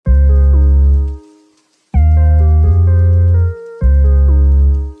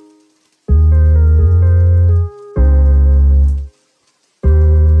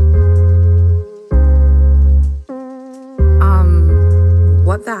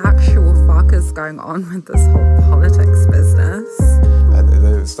actual fuck is going on with this whole politics business?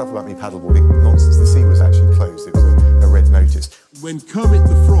 The stuff about me paddleboarding, nonsense. The sea was actually closed. It was a red notice. When Kermit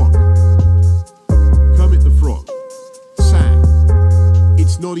the Frog sang,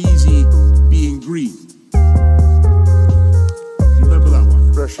 "It's not easy being green." Do you remember that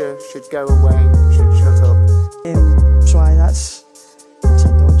one? Russia should go away, should shut up. That's a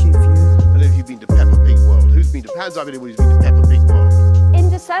dodgy view. I don't know if you've been to Peppa Pig World. Who's been to, hands up anybody's been to Peppa Pig World? In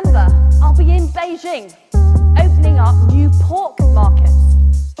December, I'll be in Beijing, opening up new pork markets.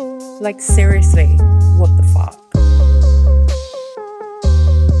 Like, seriously, what the fuck?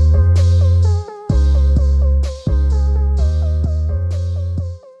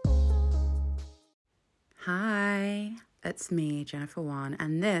 Hi, it's me, Jennifer Wan,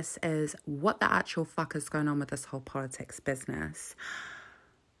 and this is what the actual fuck is going on with this whole politics business.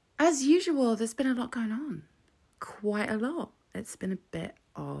 As usual, there's been a lot going on. Quite a lot. It's been a bit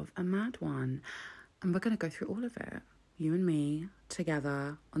of a mad one. And we're going to go through all of it. You and me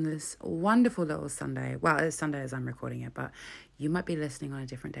together on this wonderful little Sunday. Well, it's Sunday as I'm recording it, but you might be listening on a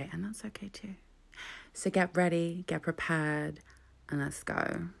different day, and that's okay too. So get ready, get prepared, and let's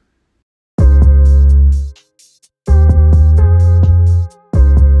go.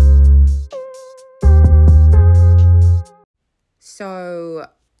 So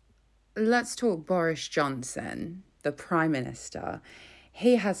let's talk Boris Johnson, the Prime Minister.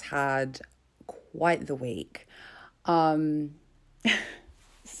 He has had quite the week.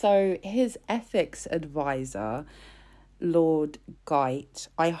 So his ethics advisor, Lord Geidt,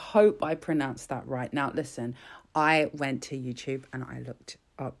 I hope I pronounced that right. Now, listen, I went to YouTube and I looked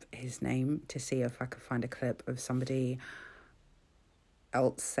up his name to see if I could find a clip of somebody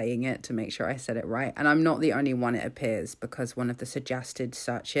else saying it to make sure I said it right. And I'm not the only one, it appears, because one of the suggested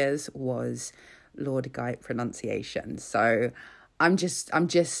searches was Lord Geidt pronunciation. So I'm just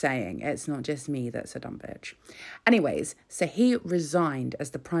saying, it's not just me that's a dumb bitch. Anyways, so he resigned as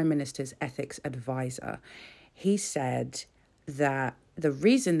the Prime Minister's ethics advisor. He said that the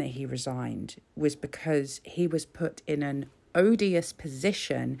reason that he resigned was because he was put in an odious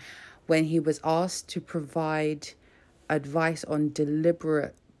position when he was asked to provide advice on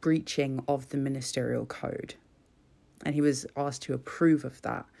deliberate breaching of the ministerial code. And he was asked to approve of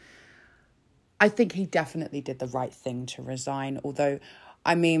that. I think he definitely did the right thing to resign. Although,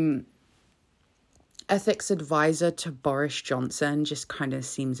 I mean, ethics advisor to Boris Johnson just kind of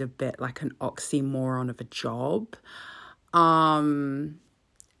seems a bit like an oxymoron of a job. But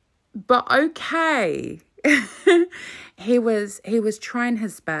okay. he was trying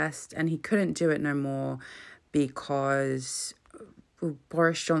his best and he couldn't do it no more because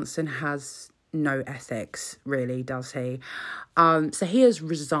Boris Johnson has no ethics, really, does he? So he has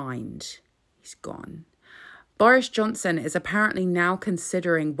resigned. He's gone. Boris Johnson is apparently now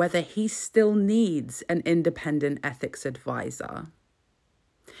considering whether he still needs an independent ethics advisor.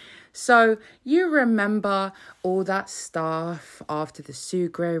 So you remember all that stuff after the Sue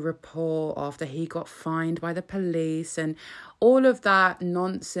Gray report, after he got fined by the police and all of that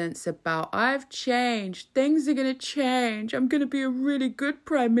nonsense about I've changed, things are going to change, I'm going to be a really good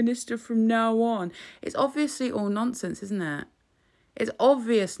Prime Minister from now on. It's obviously all nonsense, isn't it? It's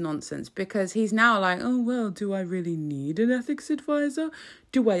obvious nonsense because he's now like, oh, well, do I really need an ethics advisor?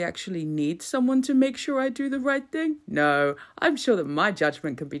 Do I actually need someone to make sure I do the right thing? No, I'm sure that my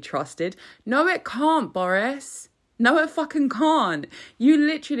judgment can be trusted. No, it can't, Boris. No, it fucking can't. You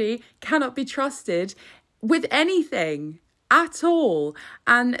literally cannot be trusted with anything at all.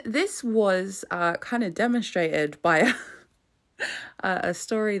 And this was kind of demonstrated by a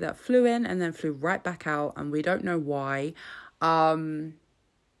story that flew in and then flew right back out, and we don't know why. So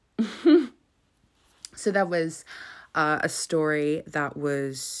there was a story that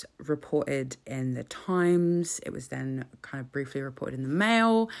was reported in the Times. It was then kind of briefly reported in the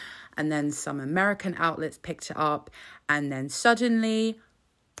Mail, and then some American outlets picked it up, and then suddenly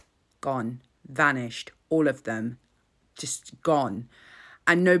gone, vanished, all of them, just gone.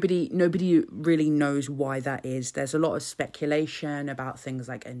 And nobody really knows why that is. There's a lot of speculation about things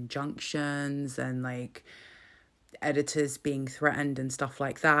like injunctions and like editors being threatened and stuff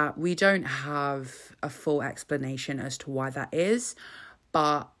like that. We don't have a full explanation as to why that is,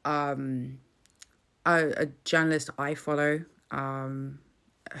 but a journalist I follow,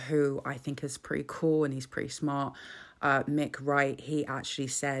 who I think is pretty cool and he's pretty smart, Mick Wright, he actually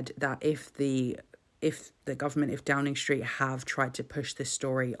said that if the government, if Downing Street have tried to push this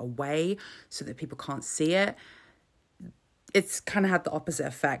story away so that people can't see it, it's kind of had the opposite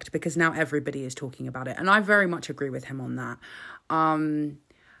effect because now everybody is talking about it. And I very much agree with him on that.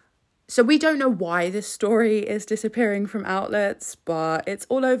 So we don't know why this story is disappearing from outlets, but it's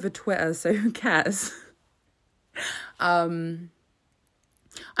all over Twitter, so who cares? I'm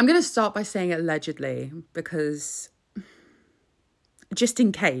going to start by saying allegedly, because just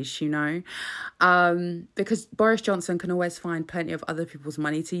in case, because Boris Johnson can always find plenty of other people's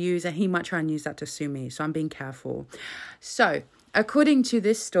money to use, and he might try and use that to sue me, so I'm being careful. So, according to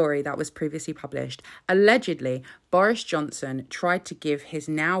this story that was previously published, allegedly, Boris Johnson tried to give his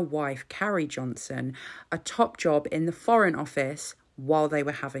now wife, Carrie Johnson, a top job in the Foreign Office while they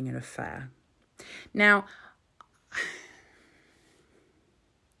were having an affair. Now,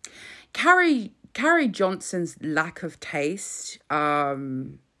 Carrie Johnson's lack of taste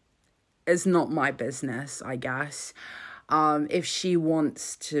is not my business, I guess. If she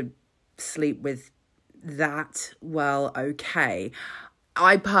wants to sleep with that, well, okay.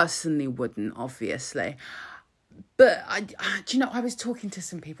 I personally wouldn't, obviously. But I was talking to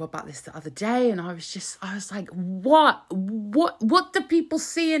some people about this the other day, and I was like, what do people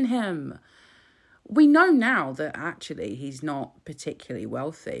see in him? We know now that actually he's not particularly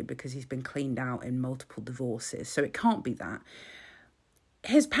wealthy because he's been cleaned out in multiple divorces. So it can't be that.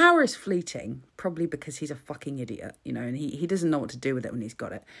 His power is fleeting, probably because he's a fucking idiot, and he doesn't know what to do with it when he's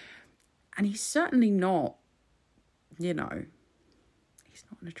got it. And he's certainly not, he's not an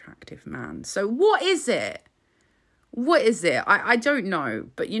attractive man. So what is it? What is it? I don't know.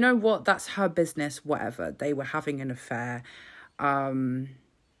 But you know what? That's her business, whatever. They were having an affair.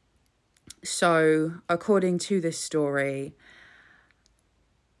 So, according to this story,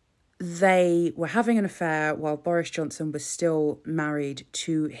 they were having an affair while Boris Johnson was still married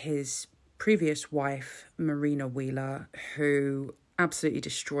to his previous wife, Marina Wheeler, who absolutely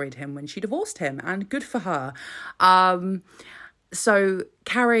destroyed him when she divorced him, and good for her. So,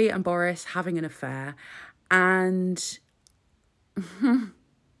 Carrie and Boris having an affair, and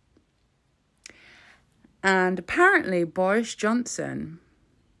apparently Boris Johnson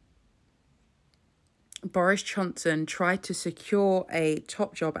tried to secure a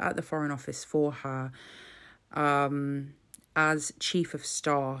top job at the Foreign Office for her as Chief of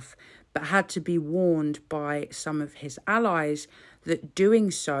Staff, but had to be warned by some of his allies that doing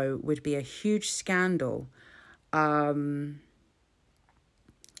so would be a huge scandal, and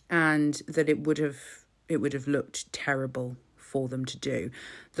that it would have looked terrible for them to do.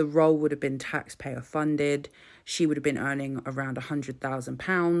 The role would have been taxpayer funded. She would have been earning around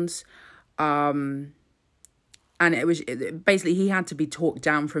 £100,000. And basically he had to be talked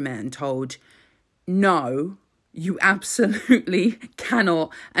down from it and told, no, you absolutely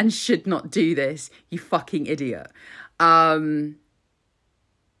cannot and should not do this, you fucking idiot. I'm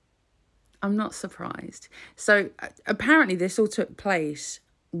not surprised. So apparently this all took place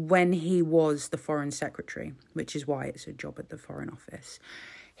when he was the Foreign Secretary, which is why it's a job at the Foreign Office.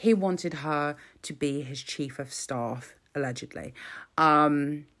 He wanted her to be his Chief of Staff, allegedly.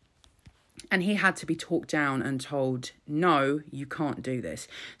 And he had to be talked down and told, no, you can't do this.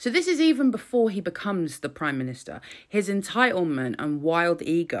 So this is even before he becomes the Prime Minister. His entitlement and wild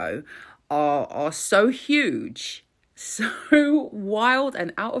ego are so huge, so wild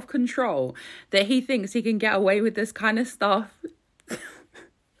and out of control, that he thinks he can get away with this kind of stuff.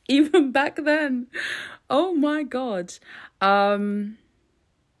 Even back then. Oh my God.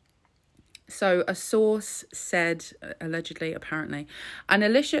 So a source said, allegedly, apparently, an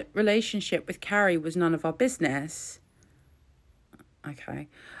illicit relationship with Carrie was none of our business. Okay.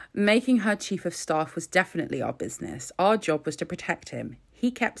 Making her Chief of Staff was definitely our business. Our job was to protect him. He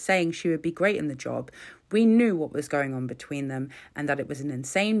kept saying she would be great in the job. We knew what was going on between them and that it was an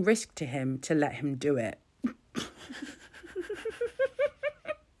insane risk to him to let him do it.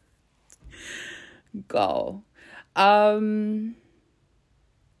 Go.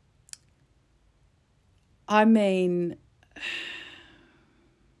 I mean,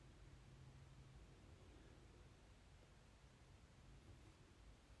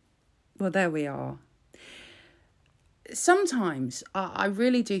 well, there we are. Sometimes I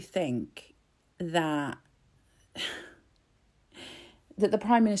really do think that the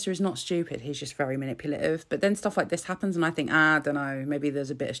Prime Minister is not stupid. He's just very manipulative. But then stuff like this happens and I think, I don't know, maybe there's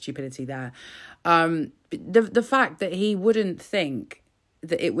a bit of stupidity there. The fact that he wouldn't think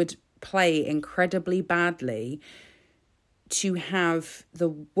that it would play incredibly badly to have the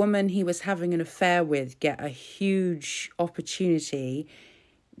woman he was having an affair with get a huge opportunity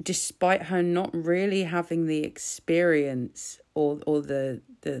despite her not really having the experience or the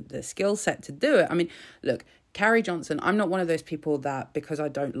skill set to do it. I mean, look, Carrie Johnson, I'm not one of those people that, because I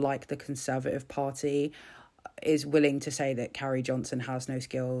don't like the Conservative Party, is willing to say that Carrie Johnson has no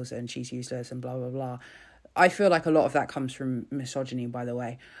skills and she's useless and blah, blah, blah. I feel like a lot of that comes from misogyny, by the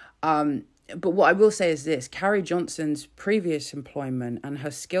way. But what I will say is this: Carrie Johnson's previous employment and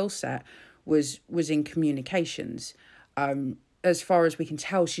her skill set was in communications. As far as we can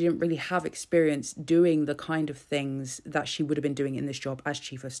tell, she didn't really have experience doing the kind of things that she would have been doing in this job as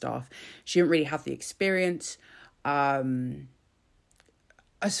chief of staff. She didn't really have the experience. As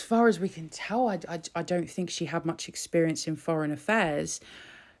far as we can tell, I don't think she had much experience in foreign affairs.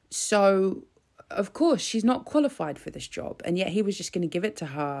 So, of course, she's not qualified for this job. And yet he was just going to give it to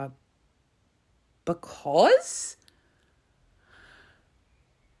her because?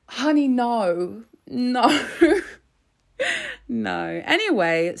 Honey, no. No.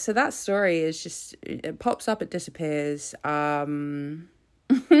 Anyway, so that story is just, it pops up, it disappears.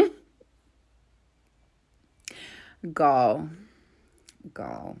 Girl.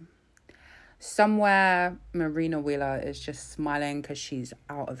 Somewhere Marina Wheeler is just smiling because she's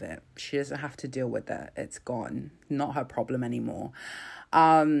out of it. She doesn't have to deal with it. It's gone. Not her problem anymore.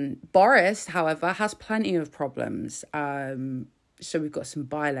 Boris, however, has plenty of problems. So we've got some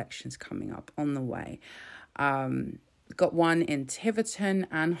by-elections coming up on the way. Got one in Tiverton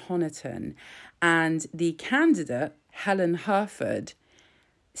and Honiton. And the candidate, Helen Herford,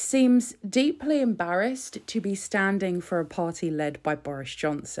 seems deeply embarrassed to be standing for a party led by Boris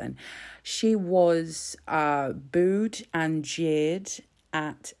Johnson. She was booed and jeered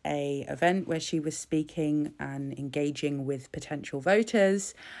at a event where she was speaking and engaging with potential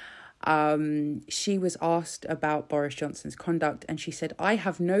voters. She was asked about Boris Johnson's conduct and she said, "I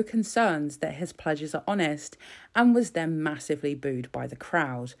have no concerns that his pledges are honest," and was then massively booed by the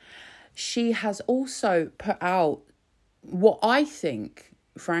crowd. She has also put out what I think,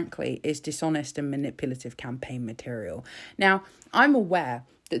 frankly, is dishonest and manipulative campaign material. Now, I'm aware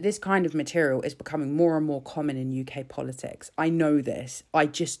that this kind of material is becoming more and more common in UK politics. I know this. I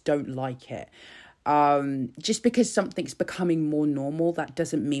just don't like it. Just because something's becoming more normal, that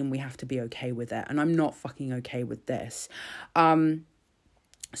doesn't mean we have to be okay with it. And I'm not fucking okay with this.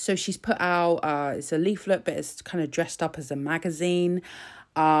 So she's put out, it's a leaflet, but it's kind of dressed up as a magazine.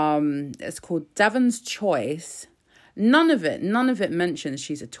 It's called Devon's Choice. None of it mentions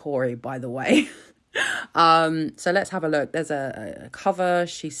she's a Tory, by the way. So let's have a look. There's a cover.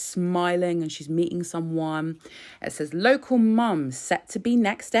 She's smiling and she's meeting someone. It says local mum set to be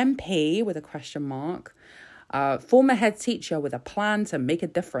next MP with a question mark. Former head teacher with a plan to make a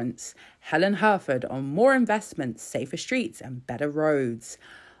difference. Helen Herford on more investments, safer streets and better roads.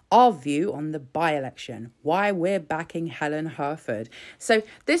 Our view on the by-election, why we're backing Helen Herford. So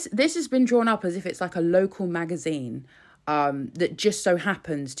this has been drawn up as if it's like a local magazine that just so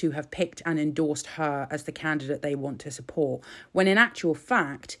happens to have picked and endorsed her as the candidate they want to support. When in actual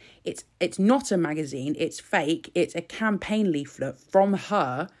fact, it's not a magazine, it's fake, it's a campaign leaflet from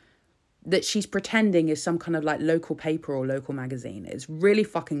her that she's pretending is some kind of like local paper or local magazine. It's really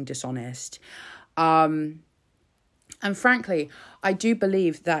fucking dishonest. And frankly, I do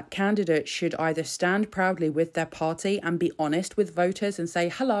believe that candidates should either stand proudly with their party and be honest with voters and say,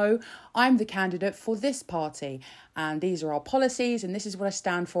 hello, I'm the candidate for this party and these are our policies and this is what I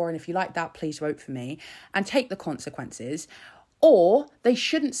stand for. And if you like that, please vote for me and take the consequences. Or they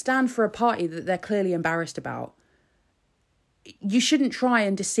shouldn't stand for a party that they're clearly embarrassed about. You shouldn't try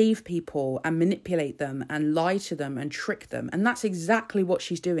and deceive people and manipulate them and lie to them and trick them. And that's exactly what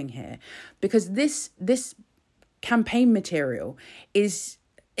she's doing here. Because this campaign material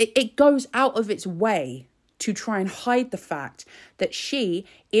it goes out of its way to try and hide the fact that she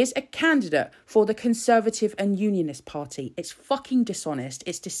is a candidate for the Conservative and Unionist Party. It's fucking dishonest.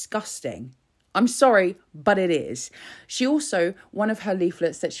 It's disgusting. I'm sorry, but it is. She also, one of her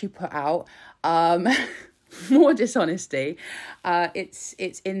leaflets that she put out, more dishonesty.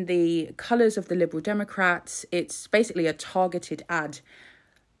 It's in the colours of the Liberal Democrats. It's basically a targeted ad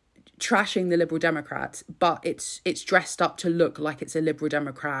trashing the Liberal Democrats, but it's dressed up to look like it's a Liberal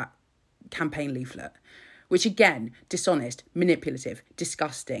Democrat campaign leaflet, which again, dishonest, manipulative,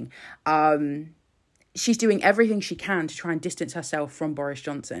 disgusting. She's doing everything she can to try and distance herself from Boris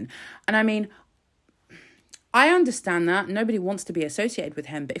Johnson. And I mean, I understand that nobody wants to be associated with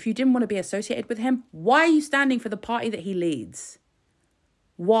him, but if you didn't want to be associated with him, why are you standing for the party that he leads?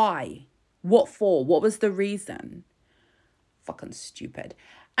 Why? What for? What was the reason? Fucking stupid.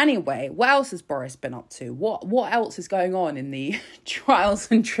 Anyway, what else has Boris been up to? What else is going on in the trials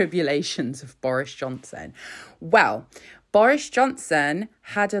and tribulations of Boris Johnson? Well, Boris Johnson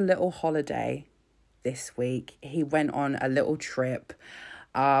had a little holiday this week. He went on a little trip.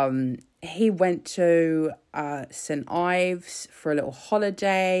 He went to St. Ives for a little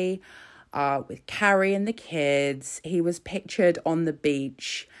holiday with Carrie and the kids. He was pictured on the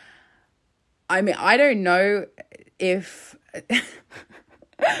beach. I mean, I don't know if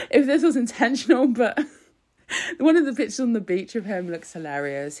if this was intentional, but one of the pictures on the beach of him looks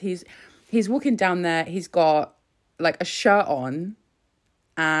hilarious. He's walking down there. He's got like a shirt on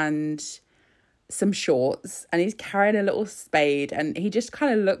and some shorts, and he's carrying a little spade, and he just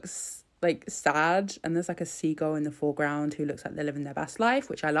kind of looks like sad. And there's like a seagull in the foreground who looks like they're living their best life,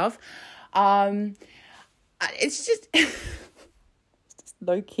 which I love. It's just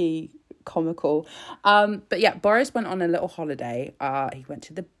low key comical. But yeah, Boris went on a little holiday. He went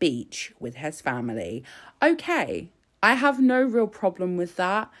to the beach with his family. Okay, I have no real problem with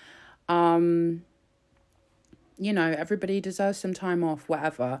that. You know, everybody deserves some time off,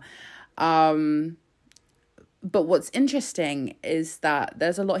 whatever. But what's interesting is that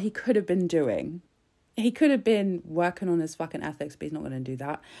there's a lot he could have been doing. He could have been working on his fucking ethics, but he's not going to do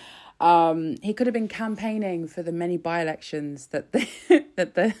that. He could have been campaigning for the many by-elections that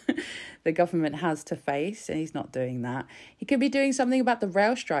the government has to face, and he's not doing that. He could be doing something about the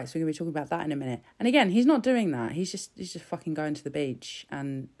rail strikes. We're going to be talking about that in a minute. And again, he's not doing that. He's just fucking going to the beach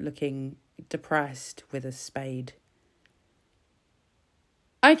and looking depressed with a spade.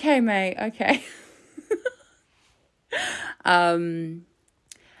 Okay, mate. Okay. And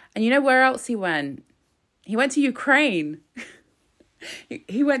you know where else he went? He went to Ukraine.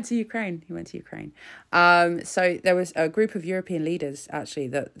 He went to Ukraine. So there was a group of European leaders, actually,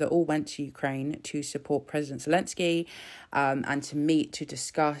 that all went to Ukraine to support President Zelensky, and to meet to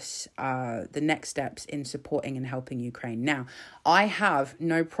discuss the next steps in supporting and helping Ukraine. Now, I have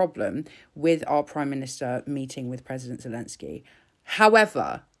no problem with our Prime Minister meeting with President Zelensky.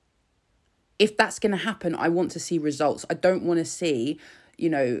 However, if that's going to happen, I want to see results. I don't want to see, you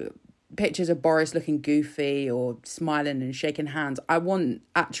know, pictures of Boris looking goofy or smiling and shaking hands. I want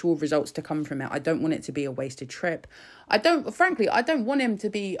actual results to come from it. I don't want it to be a wasted trip. I don't want him to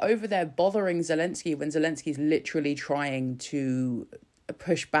be over there bothering Zelensky when Zelensky's literally trying to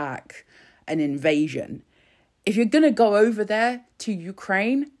push back an invasion. If you're going to go over there to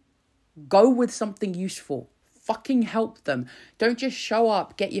Ukraine, go with something useful. Fucking help them. Don't just show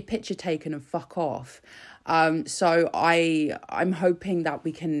up, get your picture taken and fuck off. So I'm hoping that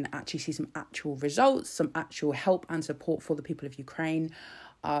we can actually see some actual results, some actual help and support for the people of Ukraine.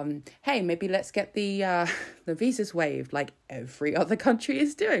 Hey, maybe let's get the visas waived like every other country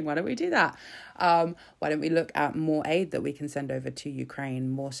is doing. Why don't we do that? Why don't we look at more aid that we can send over to Ukraine,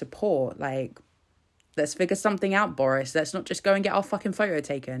 more support? Like, let's figure something out, Boris. Let's not just go and get our fucking photo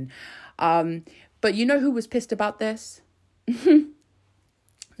taken. But you know who was pissed about this?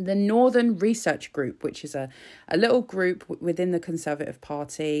 The Northern Research Group, which is a little group within the Conservative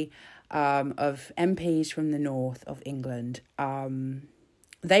Party of MPs from the north of England.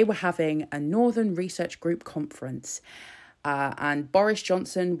 They were having a Northern Research Group conference, and Boris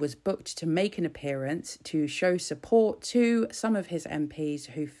Johnson was booked to make an appearance to show support to some of his MPs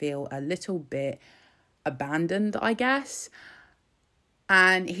who feel a little bit abandoned, I guess.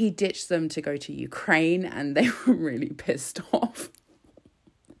 And he ditched them to go to Ukraine, and they were really pissed off.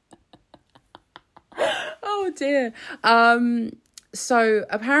 Oh dear. So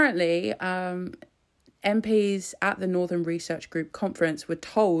apparently, MPs at the Northern Research Group conference were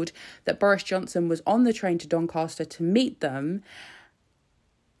told that Boris Johnson was on the train to Doncaster to meet them,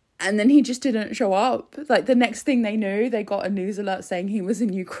 and then he just didn't show up. Like, the next thing they knew, they got a news alert saying he was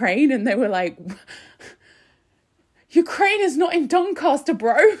in Ukraine, and they were like, Ukraine is not in Doncaster,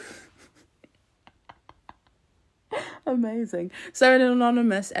 bro. Amazing. So an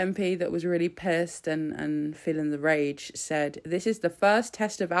anonymous MP that was really pissed and feeling the rage said, "This is the first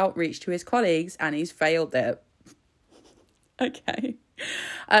test of outreach to his colleagues and he's failed it." Okay.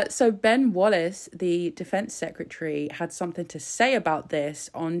 So Ben Wallace, the Defence Secretary, had something to say about this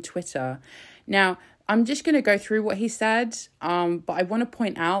on Twitter. Now, I'm just going to go through what he said, but I want to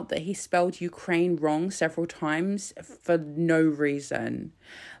point out that he spelled Ukraine wrong several times for no reason.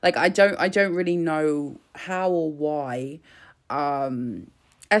 Like, I don't really know how or why,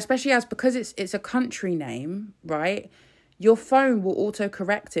 especially because it's a country name, right? Your phone will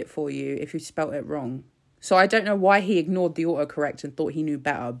auto-correct it for you if you spelt it wrong. So I don't know why he ignored the autocorrect and thought he knew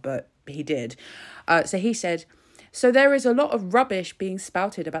better, but he did. So he said, "So there is a lot of rubbish being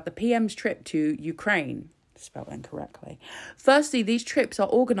spouted about the PM's trip to Ukraine." Spelled incorrectly. "Firstly, these trips are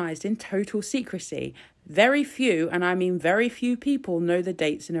organised in total secrecy. Very few, and I mean very few people know the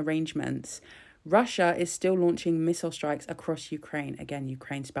dates and arrangements. Russia is still launching missile strikes across Ukraine." Again,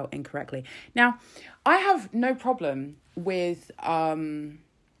 Ukraine spelled incorrectly. Now, I have no problem with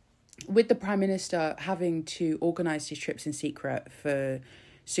the Prime Minister having to organise these trips in secret for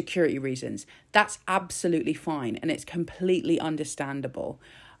security reasons. That's absolutely fine, and it's completely understandable.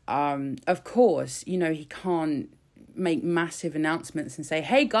 Of course, you know, he can't make massive announcements and say,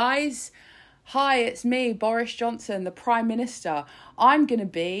 hey guys, hi, it's me, Boris Johnson, the Prime Minister. I'm going to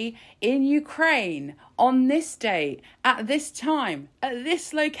be in Ukraine on this date, at this time, at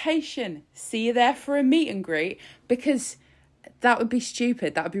this location. See you there for a meet and greet, because that would be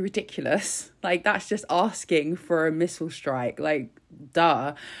stupid. That would be ridiculous. Like, that's just asking for a missile strike. Like,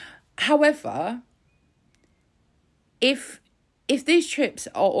 duh. However, if these trips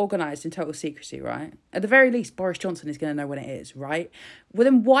are organised in total secrecy, right, at the very least, Boris Johnson is going to know when it is, right? Well,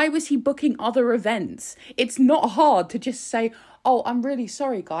 then why was he booking other events? It's not hard to just say, oh, I'm really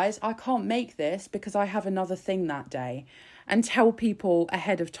sorry, guys, I can't make this because I have another thing that day, and tell people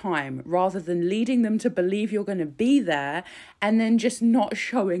ahead of time, rather than leading them to believe you're going to be there and then just not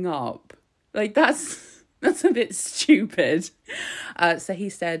showing up. Like, that's a bit stupid. So he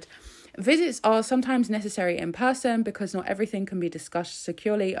said, visits are sometimes necessary in person because not everything can be discussed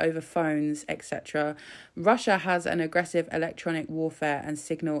securely over phones, etc. Russia has an aggressive electronic warfare and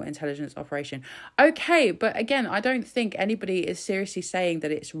signal intelligence operation. Okay, but again, I don't think anybody is seriously saying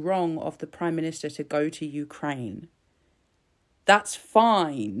that it's wrong of the Prime Minister to go to Ukraine. That's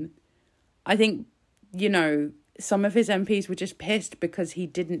fine. I think, you know, some of his MPs were just pissed because he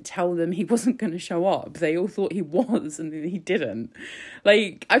didn't tell them he wasn't going to show up. They all thought he was, and he didn't.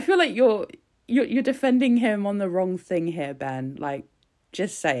 Like, I feel like you're defending him on the wrong thing here, Ben. Like,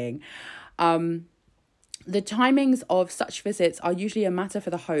 just saying. The timings of such visits are usually a matter for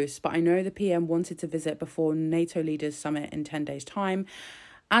the host, but I know the PM wanted to visit before NATO leaders summit in 10 days' time.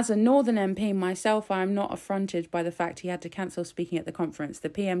 As a Northern MP myself, I am not affronted by the fact he had to cancel speaking at the conference. The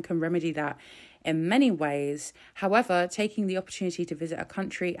PM can remedy that in many ways. However, taking the opportunity to visit a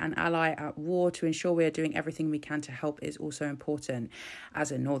country and ally at war to ensure we are doing everything we can to help is also important.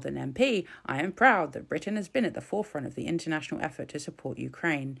 As a Northern MP, I am proud that Britain has been at the forefront of the international effort to support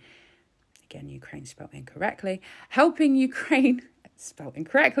Ukraine. Again, Ukraine spelled incorrectly. Helping Ukraine, spelled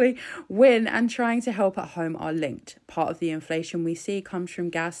incorrectly, win and trying to help at home are linked. Part of the inflation we see comes from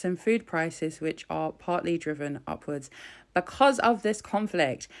gas and food prices, which are partly driven upwards because of this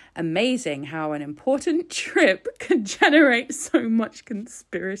conflict. Amazing how an important trip can generate so much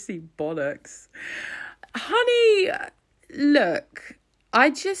conspiracy bollocks. Honey, look,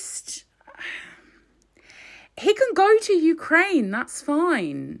 he can go to Ukraine, that's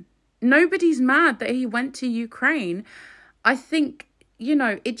fine. Nobody's mad that he went to Ukraine. I think, you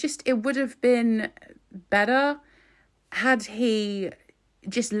know, it would have been better had he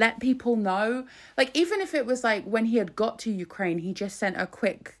just let people know. Like, even if it was like when he had got to Ukraine, he just sent a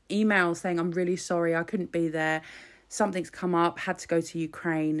quick email saying, I'm really sorry, I couldn't be there. Something's come up, had to go to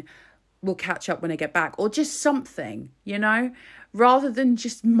Ukraine. We'll catch up when I get back. Or just something, you know, rather than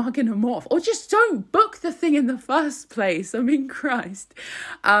just mugging him off. Or just don't book the thing in the first place. I mean, Christ.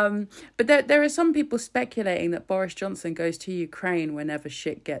 But there are some people speculating that Boris Johnson goes to Ukraine whenever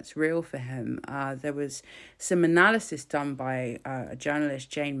shit gets real for him. There was some analysis done by a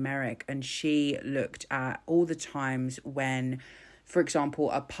journalist, Jane Merrick, and she looked at all the times when, for example,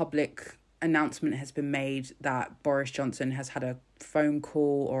 a public announcement has been made that Boris Johnson has had a phone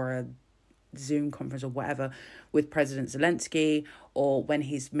call or a Zoom conference or whatever with President Zelensky, or when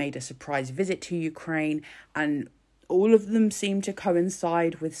he's made a surprise visit to Ukraine, and all of them seem to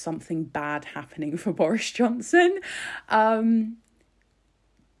coincide with something bad happening for Boris Johnson. But,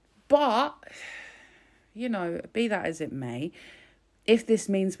 you know, be that as it may, if this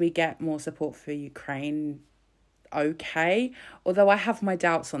means we get more support for Ukraine, okay. Although I have my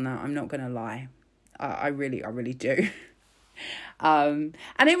doubts on that, I'm not going to lie. I really do. And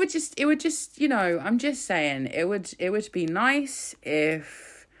it would just, you know, I'm just saying, it would be nice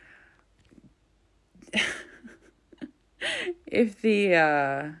if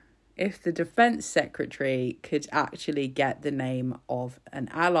the defense secretary could actually get the name of an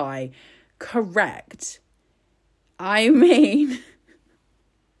ally correct. I mean,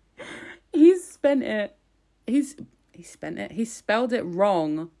 he's spelled it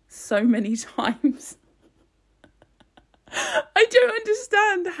wrong so many times. I don't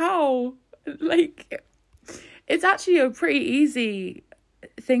understand how. Like, it's actually a pretty easy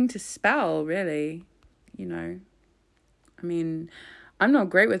thing to spell, really, you know. I mean, I'm not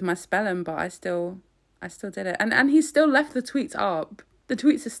great with my spelling, but I still did it. And he still left the tweets up. The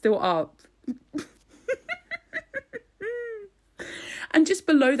tweets are still up. And just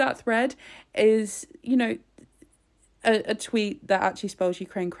below that thread is, you know, a tweet that actually spells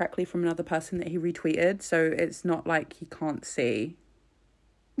Ukraine correctly from another person that he retweeted. So it's not like he can't see.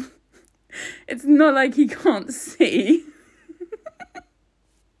 It's not like he can't see.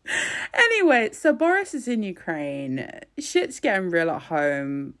 Anyway, so Boris is in Ukraine. Shit's getting real at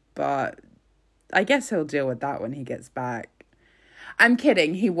home. but I guess he'll deal with that when he gets back. I'm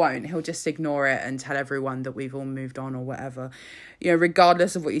kidding, he won't. He'll just ignore it and tell everyone that we've all moved on or whatever. You know,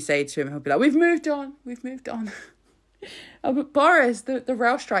 regardless of what you say to him, he'll be like, we've moved on. Oh, but Boris, the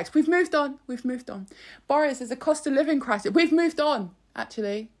rail strikes, we've moved on. Boris, there's a cost of living crisis. We've moved on,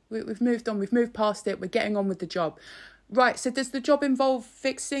 actually. We've moved on. We've moved past it. We're getting on with the job. Right, so does the job involve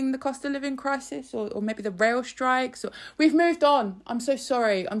fixing the cost of living crisis or maybe the rail strikes? Or we've moved on. I'm so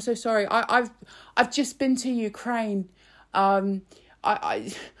sorry. I've just been to Ukraine. I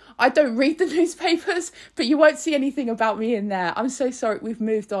don't read the newspapers, but you won't see anything about me in there. I'm so sorry. We've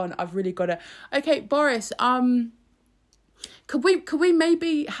moved on. I've really got to. Okay, Boris. Could we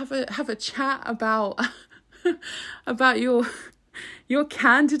maybe have a chat about about your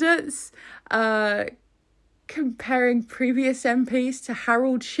candidates? Comparing previous MPs to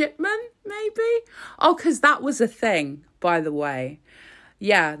Harold Shipman, maybe? Oh, because that was a thing, by the way.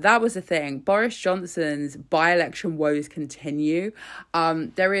 Yeah, that was a thing. Boris Johnson's by-election woes continue.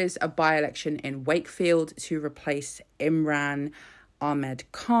 There is a by-election in Wakefield to replace Imran Ahmed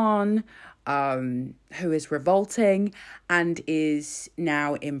Khan, who is revolting and is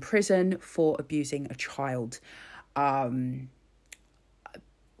now in prison for abusing a child.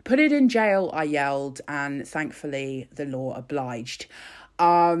 Put it in jail, I yelled, and thankfully the law obliged.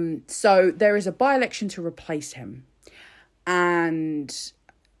 So there is a by-election to replace him. And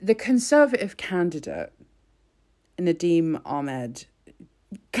the Conservative candidate, Nadeem Ahmed,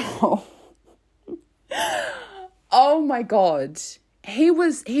 oh my God. He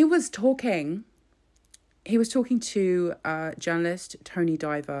was talking to journalist Tony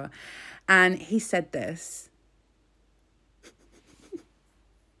Diver, and he said this.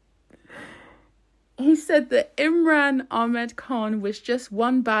 He said that Imran Ahmed Khan was just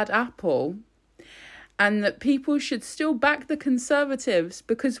one bad apple and that people should still back the Conservatives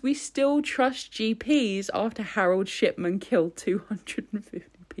because we still trust GPs after Harold Shipman killed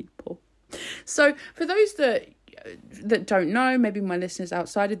 250 people. So for those that don't know, maybe my listeners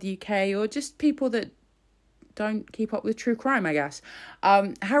outside of the UK or just people that don't keep up with true crime, I guess.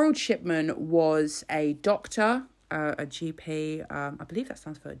 Harold Shipman was a doctor, a GP, I believe that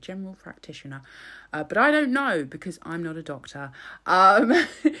stands for general practitioner, but I don't know because I'm not a doctor.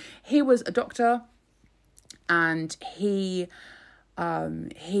 He was a doctor, and he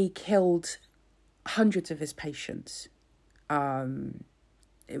killed hundreds of his patients.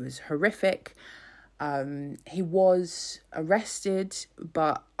 It was horrific. He was arrested,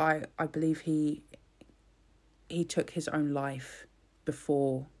 but I believe he took his own life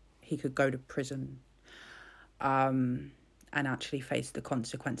before he could go to prison. And actually face the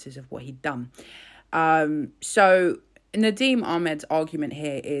consequences of what he'd done. So Nadeem Ahmed's argument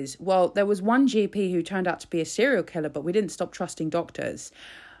here is, well, there was one GP who turned out to be a serial killer, but we didn't stop trusting doctors.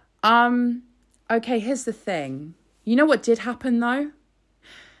 Okay, here's the thing. You know what did happen, though?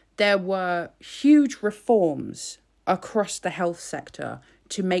 There were huge reforms across the health sector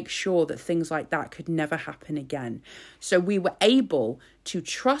to make sure that things like that could never happen again. So we were able to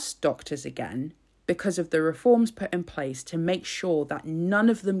trust doctors again because of the reforms put in place to make sure that none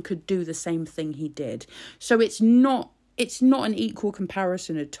of them could do the same thing he did. So it's not an equal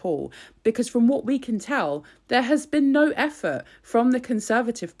comparison at all, because from what we can tell, there has been no effort from the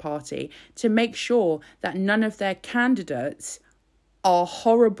Conservative Party to make sure that none of their candidates are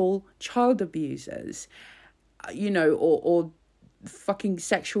horrible child abusers, or fucking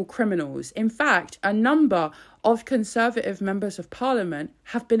sexual criminals. In fact, a number of Conservative members of Parliament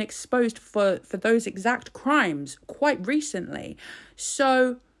have been exposed for those exact crimes quite recently.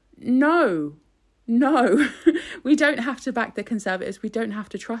 So, no, we don't have to back the Conservatives. We don't have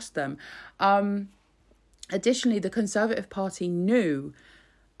to trust them. Additionally, the Conservative Party knew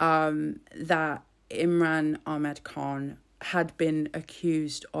that Imran Ahmed Khan had been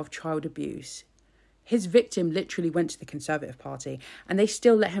accused of child abuse. His victim literally went to the Conservative Party and they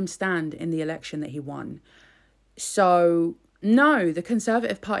still let him stand in the election that he won. So, no, the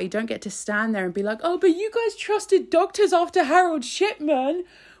Conservative Party don't get to stand there and be like, oh, but you guys trusted doctors after Harold Shipman.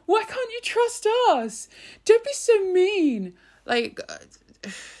 Why can't you trust us? Don't be so mean. Like,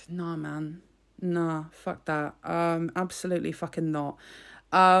 nah, man. Nah, fuck that. Absolutely fucking not.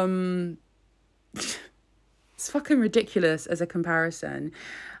 It's fucking ridiculous as a comparison.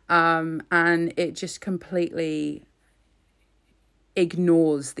 And it just completely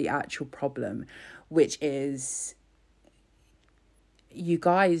ignores the actual problem, which is you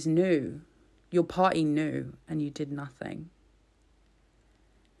guys knew, your party knew, and you did nothing.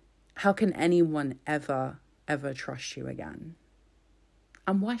 How can anyone ever trust you again?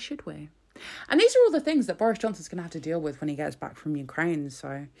 And why should we? And these are all the things that Boris Johnson's going to have to deal with when he gets back from Ukraine.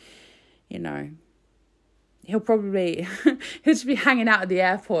 So, you know, he'll probably, he'll just be hanging out at the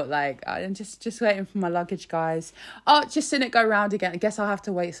airport like, I'm just waiting for my luggage, guys. Oh, just seen it go round again. I guess I'll have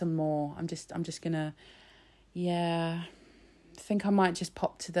to wait some more. I'm just going to, yeah, I think I might just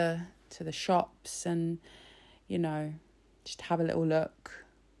pop to the shops and, you know, just have a little look,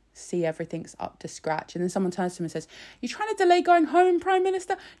 see everything's up to scratch. And then someone turns to him and says, "You're trying to delay going home, Prime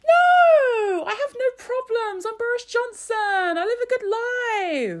Minister?" No, I have no problems. I'm Boris Johnson. I live a good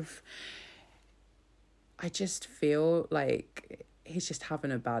life. I just feel like he's just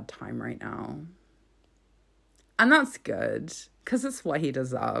having a bad time right now. And that's good, because it's what he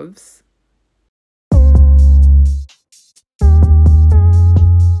deserves.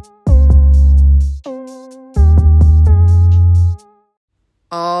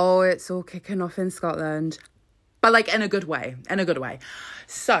 Oh, it's all kicking off in Scotland. But like in a good way.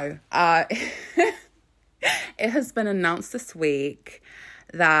 So, it has been announced this week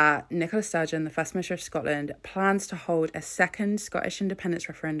that Nicola Sturgeon, the First Minister of Scotland, plans to hold a second Scottish independence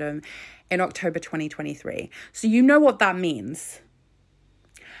referendum in October 2023. So you know what that means.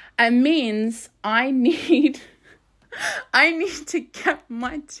 It means I need to get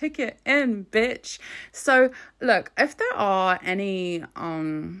my ticket in, bitch. So look, if there are any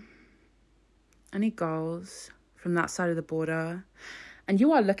girls from that side of the border and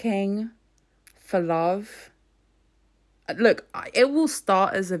you are looking for love, look, it will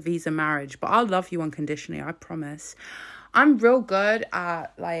start as a visa marriage, but I'll love you unconditionally, I promise. I'm real good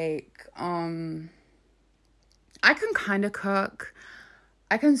at like I can kind of cook,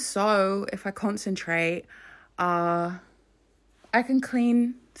 I can sew if I concentrate, I can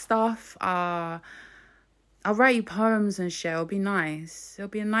clean stuff, I'll write you poems and shit. It'll be nice. It'll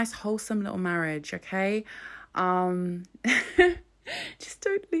be a nice wholesome little marriage, okay? Just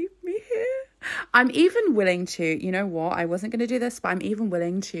don't leave me here. I'm even willing to, you know what, I wasn't going to do this, but I'm even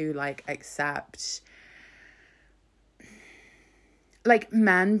willing to like accept like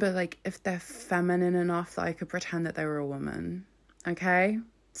men, but like if they're feminine enough that I could pretend that they were a woman, okay?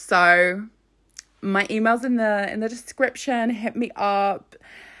 So my email's in the description. Hit me up.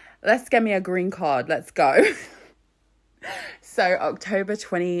 Let's get me a green card. Let's go. So October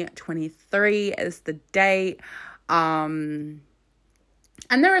 2023 is the date.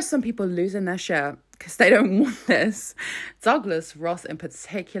 And there are some people losing their shit because they don't want this. Douglas Ross in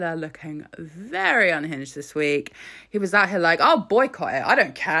particular looking very unhinged this week. He was out here like, "I'll boycott it. I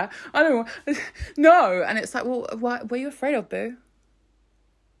don't care. I don't want..." No. And it's like, well, what were you afraid of, boo?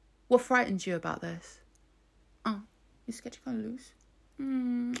 What frightened you about this? Oh, you scared you're gonna lose?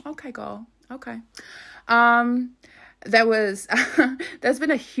 Okay, girl. Okay. There's been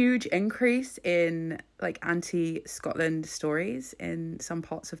a huge increase in like anti-Scotland stories in some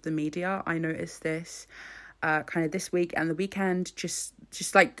parts of the media. I noticed this kind of this week and the weekend, just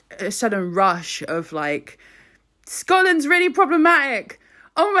like a sudden rush of like, Scotland's really problematic.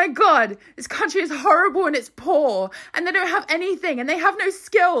 Oh my God, this country is horrible and it's poor and they don't have anything and they have no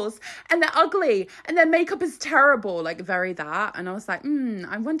skills and they're ugly and their makeup is terrible, like very that. And I was like,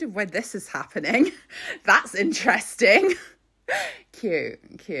 I wonder why this is happening. That's interesting. Cute.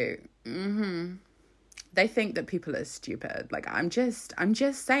 They think that people are stupid. Like, I'm just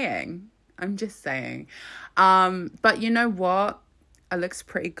saying. But you know what? It looks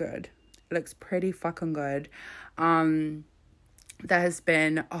pretty good. It looks pretty fucking good. There has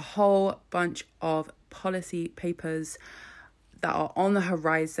been a whole bunch of policy papers that are on the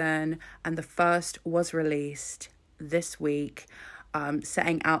horizon, and the first was released this week,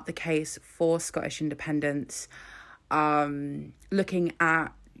 setting out the case for Scottish independence, looking at,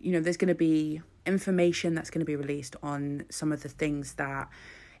 you know, there's going to be information that's going to be released on some of the things that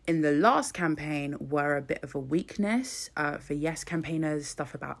in the last campaign were a bit of a weakness for Yes campaigners,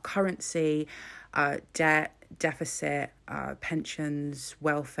 stuff about currency, debt, deficit, pensions,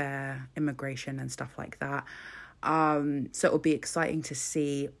 welfare, immigration and stuff like that. So it'll be exciting to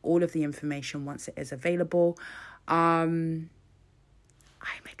see all of the information once it is available. I'm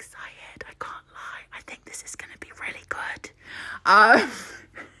excited, I can't lie. I think this is going to be really good.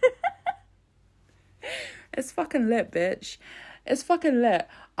 It's fucking lit, bitch. It's fucking lit.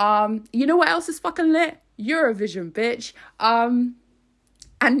 You know what else is fucking lit? Eurovision, bitch.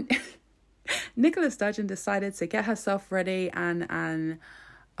 And Nicola Sturgeon decided to get herself ready and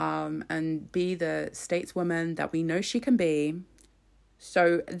be the stateswoman that we know she can be.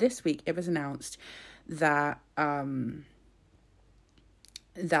 So this week it was announced that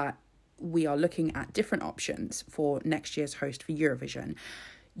that we are looking at different options for next year's host for Eurovision.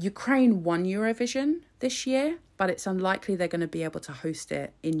 Ukraine won Eurovision this year, but it's unlikely they're going to be able to host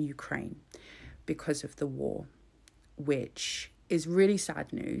it in Ukraine because of the war, which is really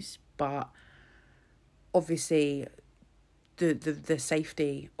sad news. But obviously, the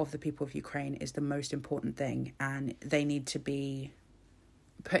safety of the people of Ukraine is the most important thing, and they need to be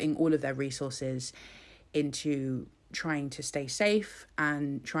putting all of their resources into trying to stay safe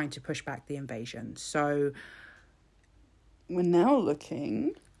and trying to push back the invasion. So we're now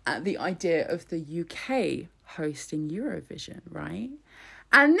looking at the idea of the UK hosting Eurovision, right?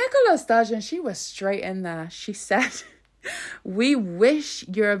 And Nicola Sturgeon, she was straight in there. She said, we wish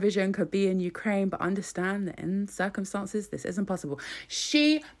Eurovision could be in Ukraine, but understand that in circumstances, this isn't possible.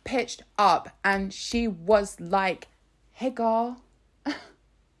 She pitched up and she was like, hey, girl,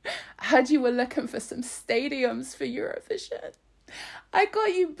 heard you were looking for some stadiums for Eurovision. I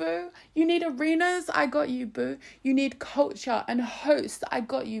got you, boo. You need arenas? I got you, boo. You need culture and hosts? I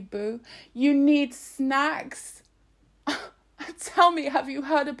got you, boo. You need snacks? Tell me, have you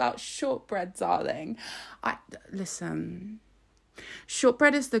heard about shortbread, darling? Listen,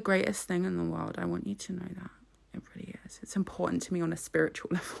 shortbread is the greatest thing in the world. I want you to know that. It really is. It's important to me on a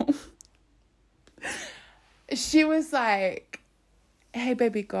spiritual level. She was like, hey,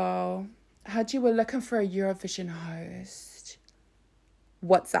 baby girl, heard you were looking for a Eurovision host.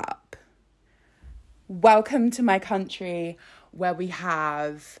 What's up? Welcome to my country where we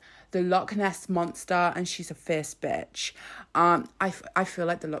have the Loch Ness Monster, and she's a fierce bitch. I feel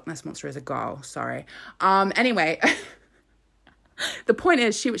like the Loch Ness Monster is a girl. Sorry. Anyway, the point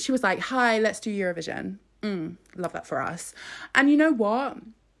is, she was like, "Hi, let's do Eurovision." Love that for us. And you know what?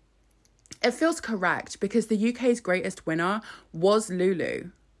 It feels correct because the UK's greatest winner was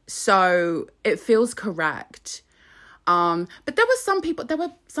Lulu, so it feels correct. But there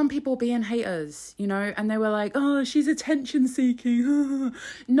were some people being haters, you know, and they were like, oh, she's attention seeking.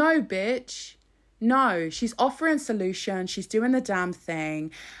 No, bitch. No, she's offering solutions. She's doing the damn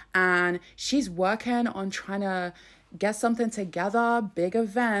thing, and she's working on trying to get something together, big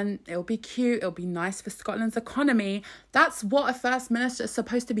event. It'll be cute. It'll be nice for Scotland's economy. That's what a first minister is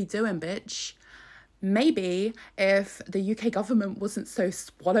supposed to be doing, bitch. Maybe if the UK government wasn't so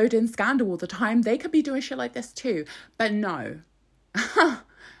swallowed in scandal all the time, they could be doing shit like this too. But no.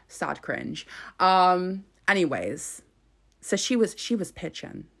 Sad cringe. Anyways, so she was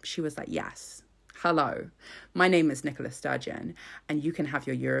pitching. She was like, yes, hello, my name is Nicola Sturgeon, and you can have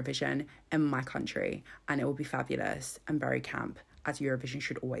your Eurovision in my country, and it will be fabulous and very camp, as Eurovision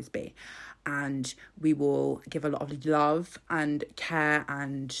should always be. And we will give a lot of love and care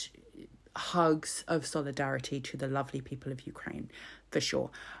and hugs of solidarity to the lovely people of Ukraine, for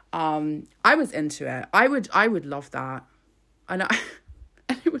sure. I was into it. I would love that, and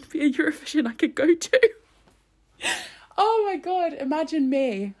it would be a Eurovision I could go to. Oh my god, imagine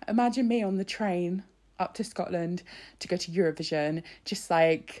me on the train up to Scotland to go to Eurovision, just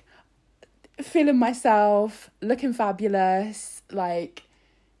like feeling myself, looking fabulous, like,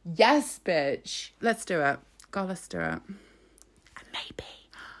 yes, bitch, let's do it. God, let's do it. And maybe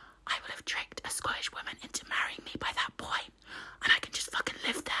I will have tricked a Scottish woman into marrying me by that point, and I can just fucking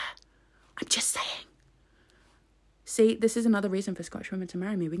live there. I'm just saying. See, this is another reason for Scottish women to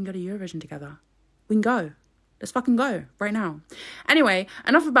marry me. We can go to Eurovision together. We can go. Let's fucking go right now. Anyway,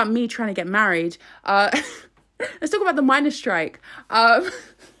 enough about me trying to get married. Let's talk about the miners' strike.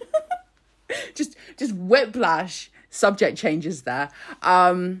 Just whiplash subject changes there.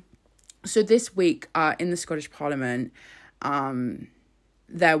 So this week in the Scottish Parliament,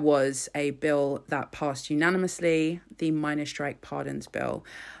 there was a bill that passed unanimously, the miners' strike pardons bill.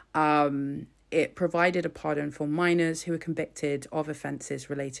 It provided a pardon for miners who were convicted of offences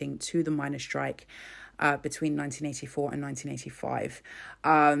relating to the miners' strike between 1984 and 1985.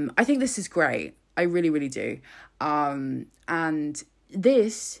 I think this is great. I really, really do. And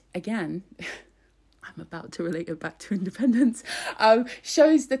this, again, I'm about to relate it back to independence,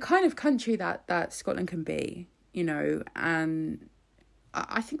 shows the kind of country that Scotland can be, you know, and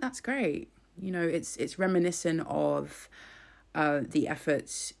I think that's great. You know, it's reminiscent of the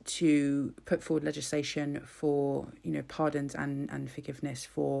efforts to put forward legislation for, you know, pardons and forgiveness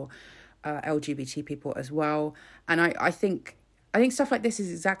for LGBT people as well. And I think stuff like this is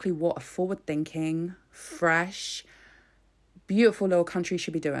exactly what a forward-thinking, fresh, beautiful little country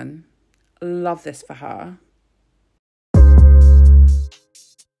should be doing. Love this for her.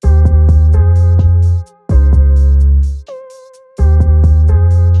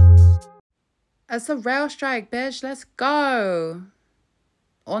 It's a rail strike, bitch. Let's go.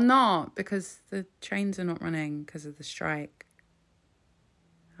 Or not, because the trains are not running because of the strike.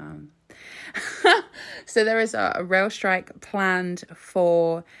 So there is a rail strike planned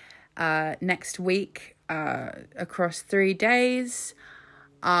for next week across 3 days.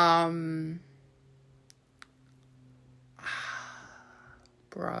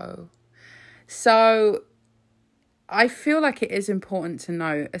 Bro. So I feel like it is important to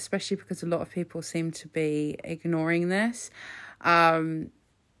note, especially because a lot of people seem to be ignoring this.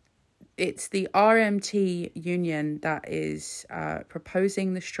 It's the RMT union that is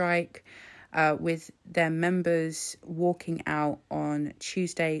proposing the strike, with their members walking out on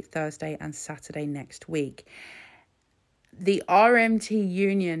Tuesday, Thursday and Saturday next week. The RMT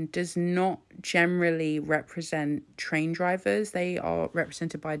union does not generally represent train drivers. They are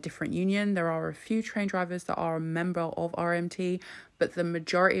represented by a different union. There are a few train drivers that are a member of RMT, but the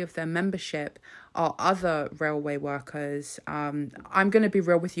majority of their membership are other railway workers. I'm going to be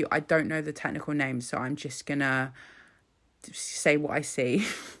real with you. I don't know the technical names, so I'm just going to say what I see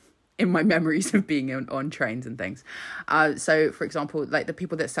in my memories of being on trains and things. So, for example, like the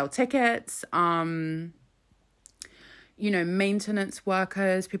people that sell tickets, maintenance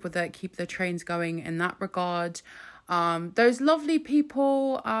workers, people that keep the trains going in that regard. Those lovely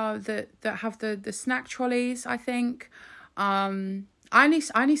people that have the snack trolleys, I think. I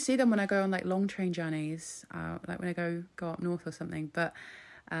only see them when I go on like long train journeys, like when I go up north or something. But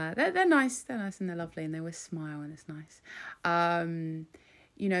they're nice. They're nice and they're lovely and they always smile and it's nice.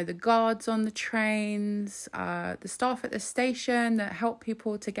 The guards on the trains, the staff at the station that help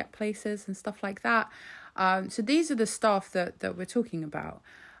people to get places and stuff like that. So these are the staff that we're talking about.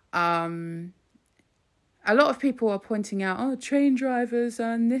 A lot of people are pointing out, train drivers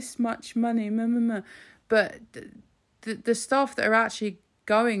earn this much money, but the staff that are actually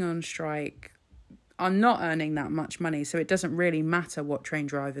going on strike are not earning that much money. So it doesn't really matter what train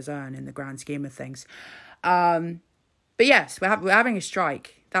drivers earn in the grand scheme of things. But yes, we're having a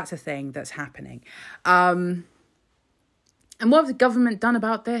strike. That's a thing that's happening. And what have the government done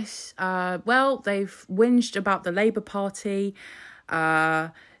about this? Well, they've whinged about the Labour Party.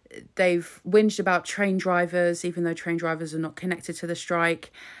 They've whinged about train drivers, even though train drivers are not connected to the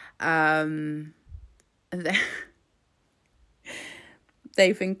strike.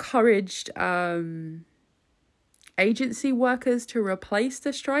 They've encouraged agency workers to replace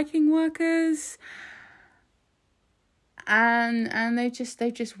the striking workers. And they've just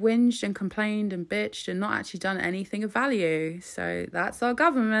whinged and complained and bitched and not actually done anything of value. So that's our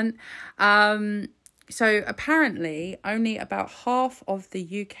government. So apparently only about half of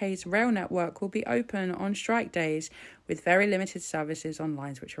the UK's rail network will be open on strike days, with very limited services on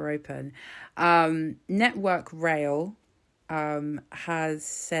lines which are open. Network Rail has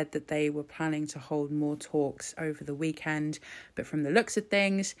said that they were planning to hold more talks over the weekend, but from the looks of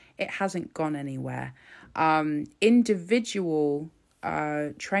things, it hasn't gone anywhere. Individual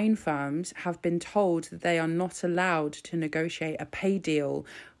train firms have been told that they are not allowed to negotiate a pay deal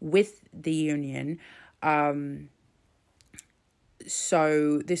with the union.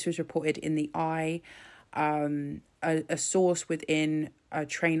 So this was reported in the Eye. A source within a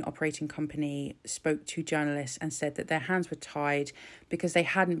train operating company spoke to journalists and said that their hands were tied because they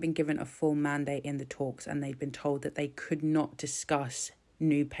hadn't been given a full mandate in the talks and they'd been told that they could not discuss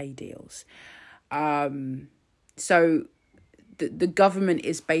new pay deals. So the government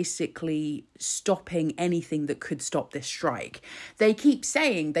is basically stopping anything that could stop this strike. They keep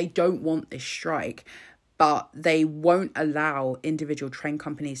saying they don't want this strike, but they won't allow individual train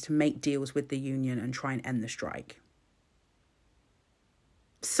companies to make deals with the union and try and end the strike.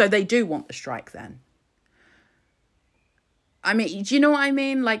 So they do want the strike then. I mean, do you know what I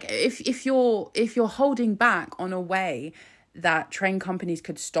mean? Like if you're holding back on a way that train companies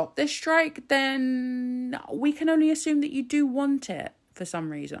could stop this strike, then we can only assume that you do want it for some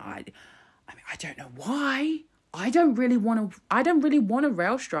reason. I mean, I don't know why. I don't really want a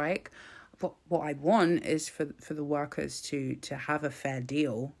rail strike. But what I want is for the workers to have a fair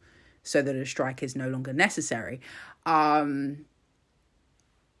deal so that a strike is no longer necessary. But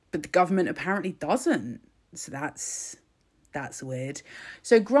the government apparently doesn't. So that's weird.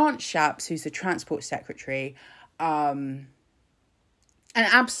 So Grant Shapps, who's the Transport Secretary, and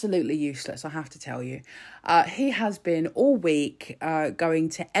absolutely useless, I have to tell you. He has been all week going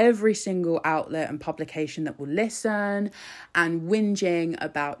to every single outlet and publication that will listen and whinging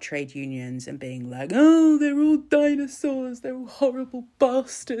about trade unions and being like, oh, they're all dinosaurs, they're all horrible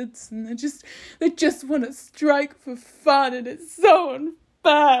bastards, and they just want to strike for fun, and it's so unfair.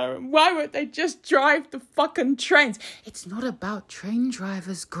 And why won't they just drive the fucking trains? It's not about train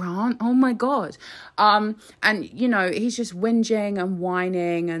drivers, Grant. Oh my God. And he's just whinging and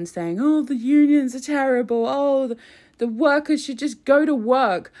whining and saying, oh, the unions are terrible. Oh, The workers should just go to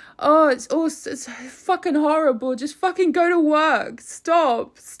work. Oh, it's fucking horrible. Just fucking go to work.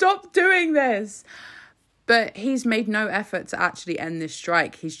 Stop doing this. But he's made no effort to actually end this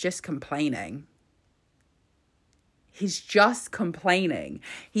strike. He's just complaining. He's just complaining.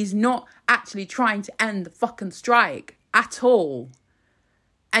 He's not actually trying to end the fucking strike at all.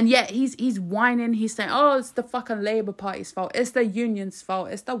 And yet he's whining. He's saying, oh, it's the fucking Labour Party's fault. It's the union's fault.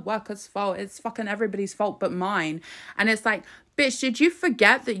 It's the workers' fault. It's fucking everybody's fault but mine. And it's like, bitch, did you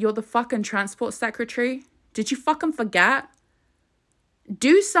forget that you're the fucking transport secretary? Did you fucking forget?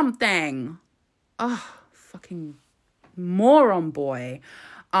 Do something. Oh, fucking moron boy.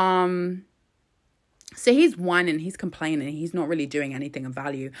 So he's whining, he's complaining, he's not really doing anything of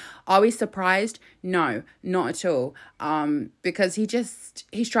value. Are we surprised? No, not at all. Because he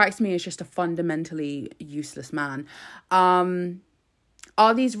strikes me as just a fundamentally useless man.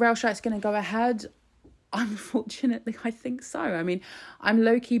 Are these rail strikes going to go ahead? Unfortunately, I think so. I mean, I'm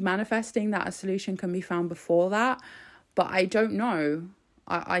low-key manifesting that a solution can be found before that, but I don't know.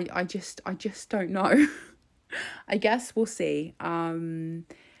 I just don't know. I guess we'll see.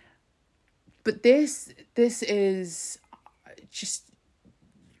 But this is just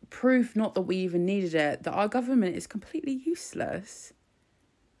proof, not that we even needed it, that our government is completely useless.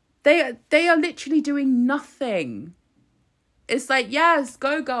 They are literally doing nothing. It's like, yes,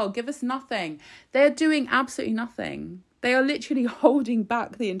 go girl, give us nothing. They're doing absolutely nothing. They are literally holding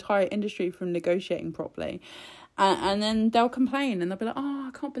back the entire industry from negotiating properly. And then they'll complain and they'll be like, oh,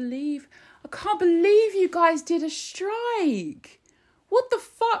 I can't believe you guys did a strike. What the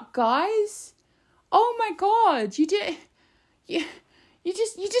fuck, guys? Oh my God, you just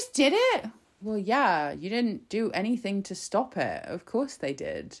did it? Well, yeah, you didn't do anything to stop it. Of course they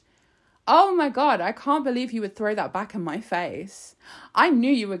did. Oh my God, I can't believe you would throw that back in my face. I knew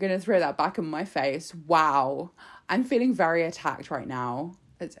you were going to throw that back in my face. Wow. I'm feeling very attacked right now.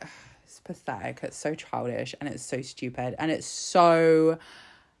 It's pathetic. It's so childish and it's so stupid and it's so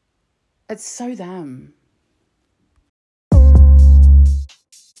them.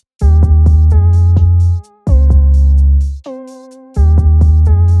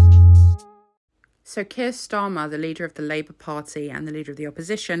 So Keir Starmer, the leader of the Labour Party and the leader of the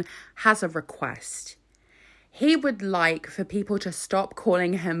opposition, has a request. He would like for people to stop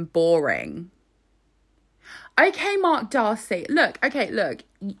calling him boring. Okay, Mark Darcy. Look. There's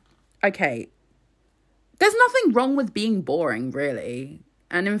nothing wrong with being boring, really.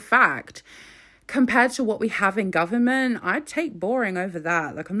 And in fact, compared to what we have in government, I'd take boring over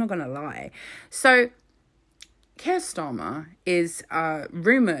that. Like, I'm not going to lie. So Keir Starmer is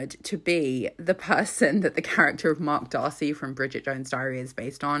rumoured to be the person that the character of Mark Darcy from Bridget Jones' Diary is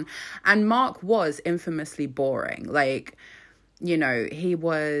based on. And Mark was infamously boring. Like, you know, he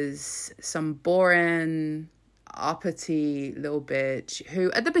was some boring, uppity little bitch who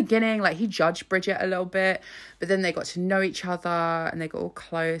at the beginning, like, he judged Bridget a little bit, but then they got to know each other and they got all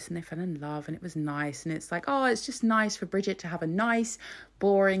close and they fell in love and it was nice. And it's like, oh, it's just nice for Bridget to have a nice,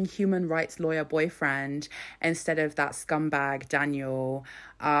 boring human rights lawyer boyfriend instead of that scumbag Daniel.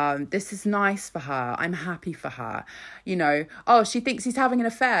 This is nice for her. I'm happy for her. You know, oh, she thinks he's having an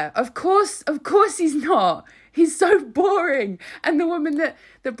affair. Of course he's not. He's so boring. And the woman that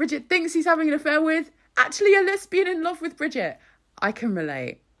Bridget thinks he's having an affair with, actually a lesbian in love with Bridget. I can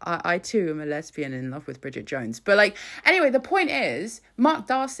relate. I too am a lesbian in love with Bridget Jones. But like, anyway, the point is, Mark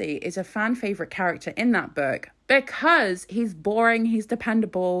Darcy is a fan favourite character in that book because he's boring, he's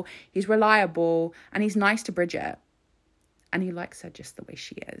dependable, he's reliable, and he's nice to Bridget. And he likes her just the way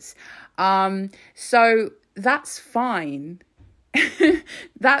she is. So that's fine.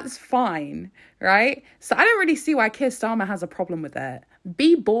 That's fine, right? So I don't really see why Keir Starmer has a problem with it.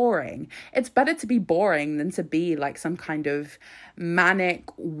 Be boring. It's better to be boring than to be like some kind of manic,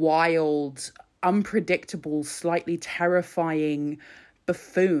 wild, unpredictable, slightly terrifying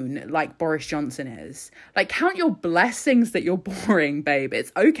buffoon like Boris Johnson is. Like, count your blessings that you're boring, babe.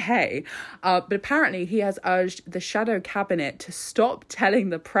 It's okay. But apparently he has urged the shadow cabinet to stop telling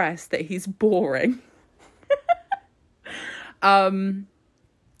the press that he's boring.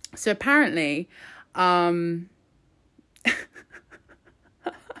 So apparently, oh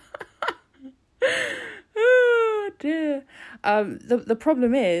dear. The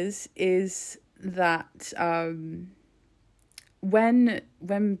problem is that when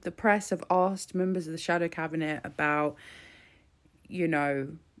the press have asked members of the shadow cabinet about, you know,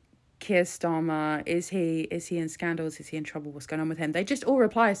 Keir Starmer, is he in scandals? Is he in trouble? What's going on with him? They just all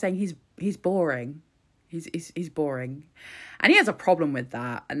reply saying he's boring. He's boring. And he has a problem with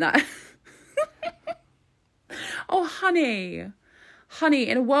that. And that... Oh, honey, honey,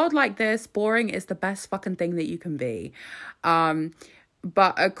 in a world like this, boring is the best fucking thing that you can be.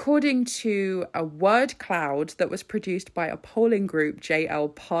 But according to a word cloud that was produced by a polling group,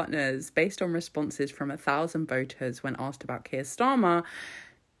 JL Partners, based on responses from 1,000 voters when asked about Keir Starmer,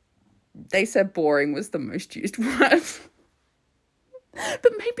 they said boring was the most used word.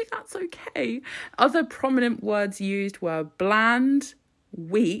 But maybe that's okay. Other prominent words used were bland,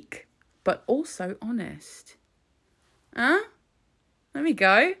 weak, but also honest. There we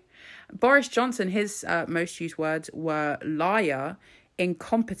go. Boris Johnson, his most used words were liar,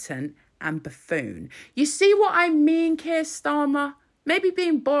 incompetent, and buffoon. You see what I mean, Keir Starmer? Maybe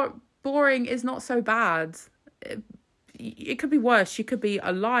being boring is not so bad. It could be worse. You could be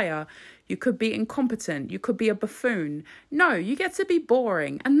a liar. You could be incompetent. You could be a buffoon. No, you get to be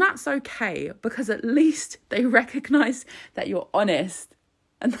boring. And that's okay, because at least they recognise that you're honest.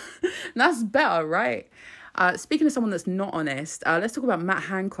 And that's better, right? Speaking of someone that's not honest, let's talk about Matt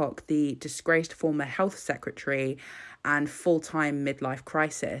Hancock, the disgraced former health secretary and full-time midlife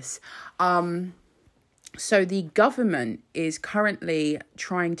crisis. So the government is currently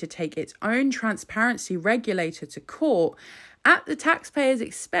trying to take its own transparency regulator to court at the taxpayers'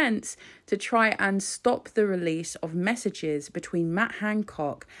 expense to try and stop the release of messages between Matt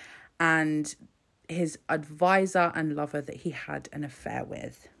Hancock and his advisor and lover that he had an affair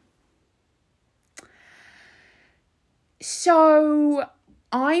with. So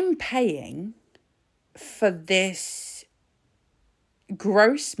I'm paying for this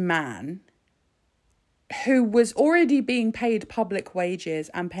gross man who was already being paid public wages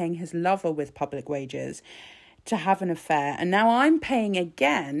and paying his lover with public wages to have an affair. And now I'm paying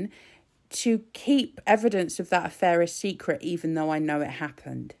again to keep evidence of that affair a secret, even though I know it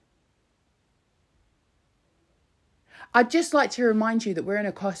happened. I'd just like to remind you that we're in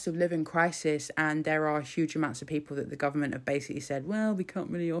a cost of living crisis, and there are huge amounts of people that the government have basically said, well, we can't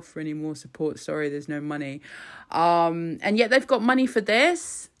really offer any more support. Sorry, there's no money. And yet they've got money for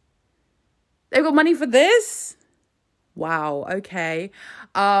this. They've got money for this. Wow. Okay.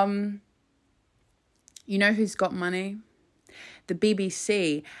 You know who's got money? The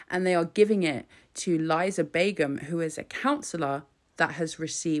BBC, and they are giving it to Liza Begum, who is a counsellor that has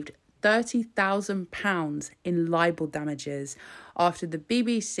received £30,000 in libel damages after the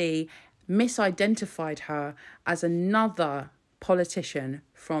BBC misidentified her as another politician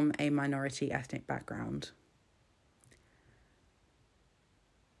from a minority ethnic background.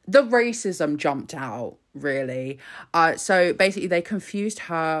 The racism jumped out, really. So basically they confused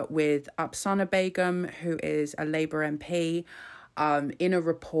her with Apsana Begum, who is a Labour MP, in a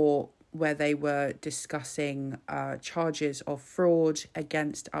report where they were discussing charges of fraud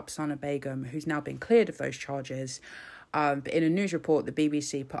against Apsana Begum, who's now been cleared of those charges. But in a news report, the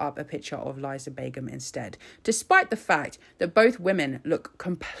BBC put up a picture of Liza Begum instead, despite the fact that both women look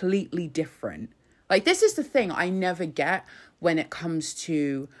completely different. Like, this is the thing I never get when it comes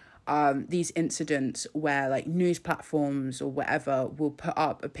to these incidents where, like, news platforms or whatever will put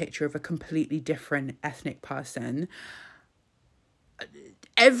up a picture of a completely different ethnic person.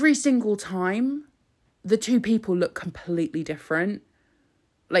 Every single time, the two people look completely different.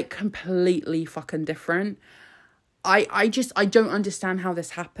 Like, completely fucking different. I don't understand how this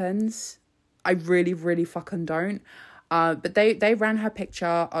happens. I really, really fucking don't. But they ran her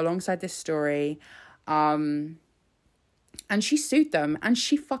picture alongside this story. And she sued them, and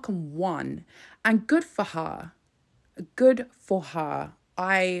she fucking won. And good for her. Good for her.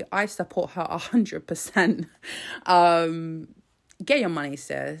 I support her 100%. Get your money,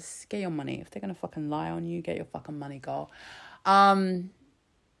 sis. Get your money. If they're gonna fucking lie on you, get your fucking money, girl.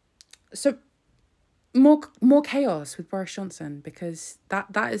 So more chaos with Boris Johnson, because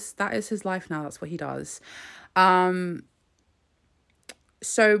that is his life now. That's what he does.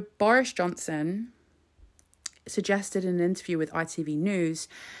 So Boris Johnson suggested in an interview with ITV News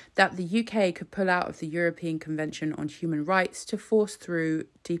that the UK could pull out of the European Convention on Human Rights to force through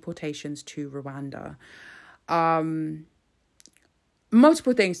deportations to Rwanda.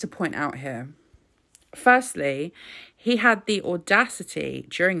 Multiple things to point out here. Firstly, he had the audacity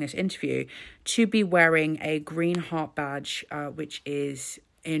during this interview to be wearing a green heart badge, which is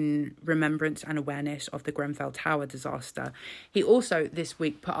in remembrance and awareness of the Grenfell Tower disaster. He also this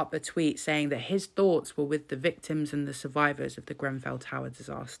week put up a tweet saying that his thoughts were with the victims and the survivors of the Grenfell Tower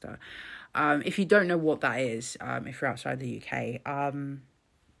disaster. If you don't know what that is, if you're outside the UK,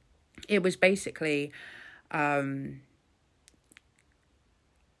 it was basically...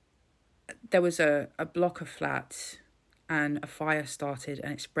 there was a block of flats and a fire started,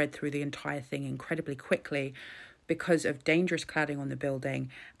 and it spread through the entire thing incredibly quickly because of dangerous cladding on the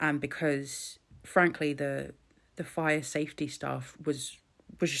building, and because, frankly, the the fire safety stuff was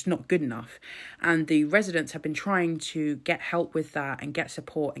just not good enough. And the residents have been trying to get help with that and get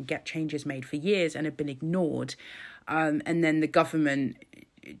support and get changes made for years and have been ignored. And then the government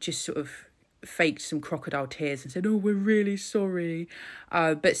just sort of faked some crocodile tears and said, oh, we're really sorry.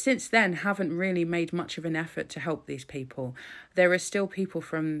 But since then, haven't really made much of an effort to help these people. There are still people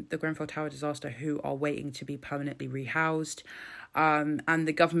from the Grenfell Tower disaster who are waiting to be permanently rehoused. And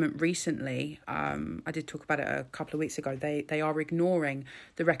the government recently, I did talk about it a couple of weeks ago, they are ignoring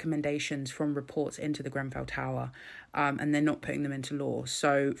the recommendations from reports into the Grenfell Tower, and they're not putting them into law.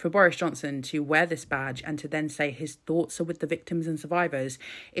 So for Boris Johnson to wear this badge and to then say his thoughts are with the victims and survivors,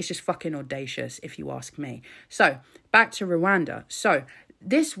 it's just fucking audacious, if you ask me. So back to Rwanda. So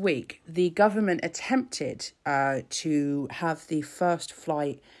this week, the government attempted to have the first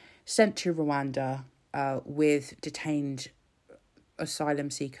flight sent to Rwanda with detained asylum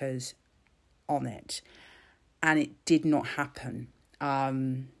seekers on it, and it did not happen.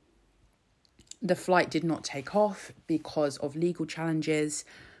 The flight did not take off because of legal challenges,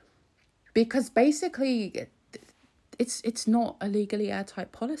 because basically it's not a legally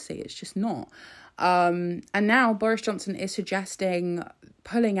airtight policy. It's just not. And now Boris Johnson is suggesting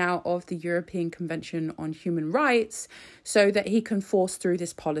pulling out of the European Convention on Human Rights so that he can force through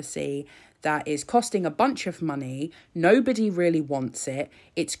this policy that is costing a bunch of money. Nobody really wants it.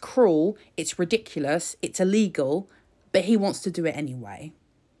 It's cruel. It's ridiculous. It's illegal. But he wants to do it anyway.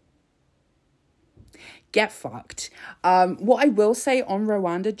 Get fucked. What I will say on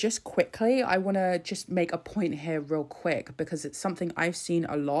Rwanda, just quickly, I want to just make a point here real quick, because it's something I've seen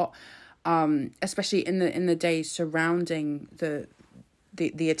a lot, especially in the days surrounding the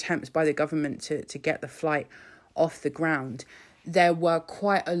attempts by the government to get the flight off the ground. There were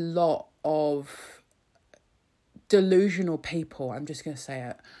quite a lot of delusional people, I'm just going to say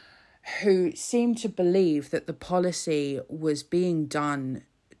it, who seemed to believe that the policy was being done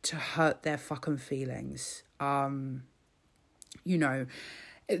to hurt their fucking feelings. You know,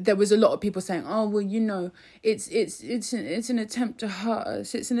 there was a lot of people saying, oh, well, you know, it's an attempt to hurt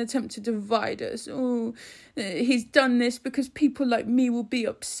us. It's an attempt to divide us. Oh, he's done this because people like me will be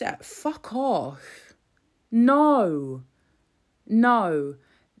upset. Fuck off. No.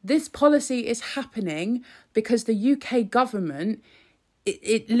 This policy is happening because the UK government,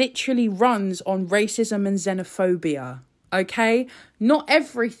 it literally runs on racism and xenophobia, okay? Not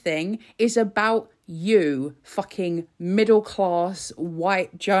everything is about you, fucking middle-class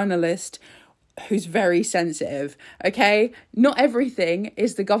white journalist who's very sensitive, okay? Not everything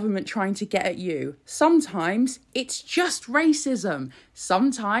is the government trying to get at you. Sometimes it's just racism.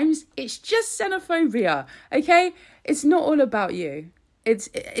 Sometimes it's just xenophobia, okay? It's not all about you.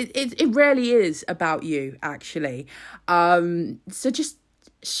 It rarely is about you, actually. So just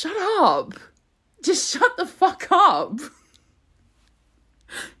shut up. Just shut the fuck up.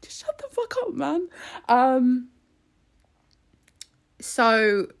 Just shut the fuck up, man.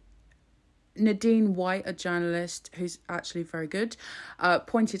 So Nadine White, a journalist who's actually very good,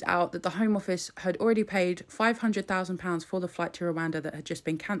 pointed out that the Home Office had already paid £500,000 for the flight to Rwanda that had just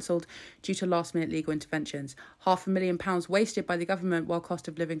been cancelled due to last-minute legal interventions. £500,000 wasted by the government while cost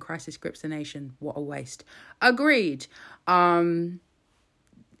of living crisis grips the nation. What a waste. Agreed.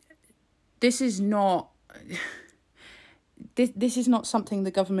 This is not... This is not something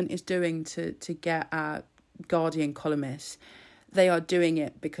the government is doing to get at Guardian columnists. They are doing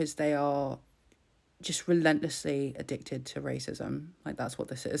it because they are just relentlessly addicted to racism. Like, that's what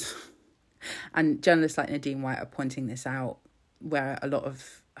this is. And journalists like Nadine White are pointing this out, where a lot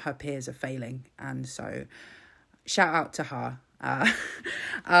of her peers are failing. And so, shout out to her.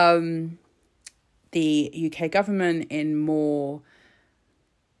 The UK government, in more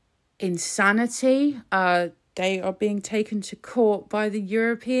insanity, they are being taken to court by the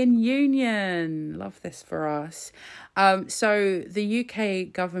European Union. Love this for us. So the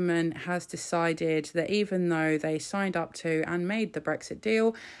UK government has decided that even though they signed up to and made the Brexit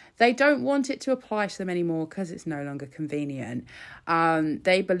deal, they don't want it to apply to them anymore because it's no longer convenient.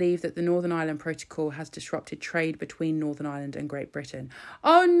 They believe that the Northern Ireland Protocol has disrupted trade between Northern Ireland and Great Britain.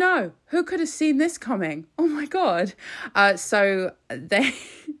 Oh no, who could have seen this coming? Oh my God. So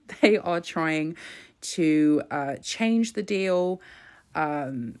they are trying to change the deal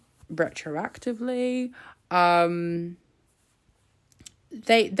retroactively.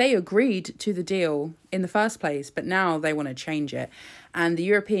 They agreed to the deal in the first place, but now they want to change it. And the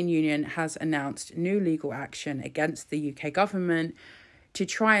European Union has announced new legal action against the UK government to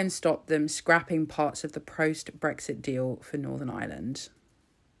try and stop them scrapping parts of the post-Brexit deal for Northern Ireland.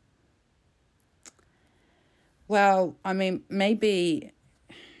 Well, I mean, maybe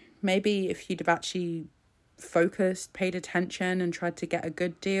if you'd have actually focused, paid attention, and tried to get a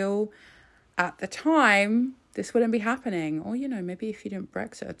good deal at the time, this wouldn't be happening. Or, you know, maybe if you didn't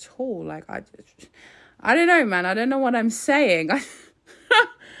Brexit at all. Like, I don't know, man. I don't know what I'm saying. I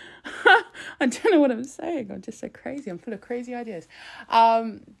don't know what I'm saying. I'm just so crazy. I'm full of crazy ideas.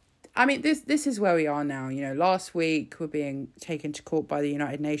 I mean, this is where we are now. You know, last week we're being taken to court by the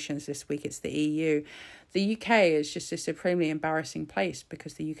United Nations. This week it's the EU. The UK is just a supremely embarrassing place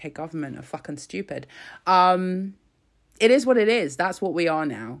because the UK government are fucking stupid. It is what it is. That's what we are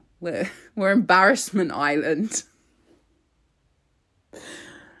now. We're Embarrassment Island.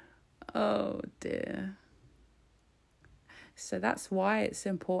 Oh dear. So that's why it's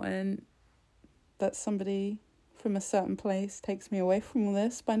important that somebody from a certain place takes me away from all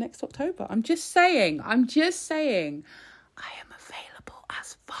this by next October. I'm just saying. I am available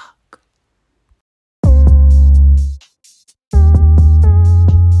as fuck.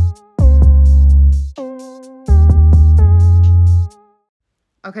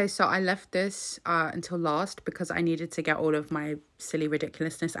 Okay, so I left this until last because I needed to get all of my silly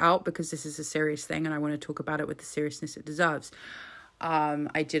ridiculousness out, because this is a serious thing and I want to talk about it with the seriousness it deserves.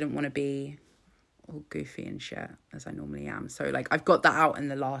 I didn't want to be all goofy and shit as I normally am. So, like, I've got that out in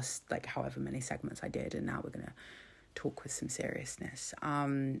the last, like, however many segments I did, and now we're going to talk with some seriousness.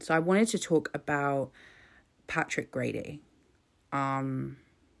 So I wanted to talk about Patrick Grady.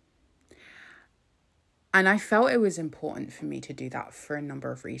 And I felt it was important for me to do that for a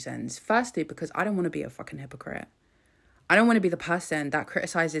number of reasons. Firstly, because I don't want to be a fucking hypocrite. I don't want to be the person that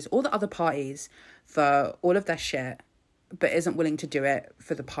criticizes all the other parties for all of their shit, but isn't willing to do it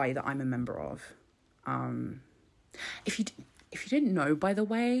for the party that I'm a member of. If you didn't know, by the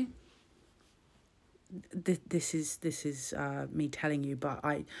way, this is me telling you, but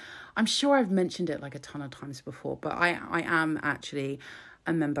I'm sure I've mentioned it like a ton of times before, but I am actually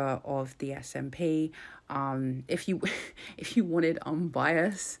a member of the SNP. If you wanted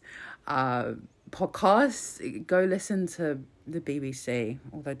unbiased podcasts, go listen to the BBC,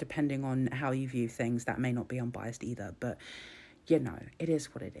 although depending on how you view things, that may not be unbiased either, but you know, it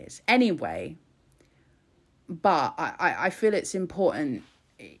is what it is. Anyway, but I feel it's important,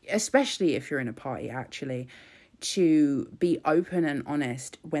 especially if you're in a party, actually, to be open and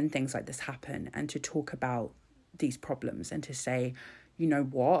honest when things like this happen, and to talk about these problems, and to say, you know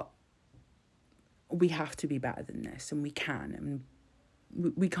what, we have to be better than this, and we can, and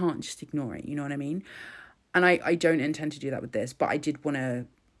we can't just ignore it, you know what I mean? And I don't intend to do that with this, but I did want to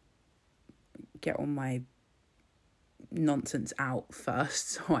get all my nonsense out first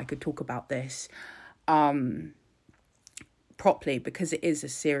so I could talk about this properly, because it is a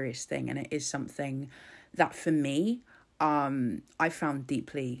serious thing, and it is something that for me I found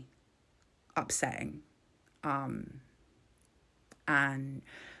deeply upsetting. And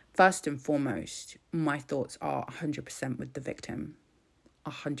first and foremost, my thoughts are 100% with the victim,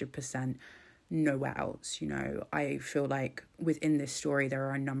 100%, nowhere else. You know, I feel like within this story there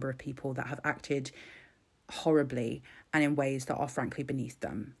are a number of people that have acted horribly and in ways that are frankly beneath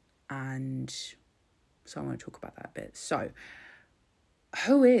them, and so I want to talk about that a bit. So,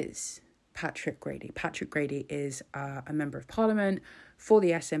 who is Patrick Grady? Patrick Grady is a member of Parliament for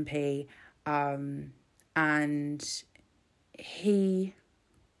the SNP, and he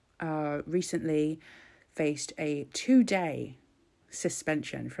recently faced a 2-day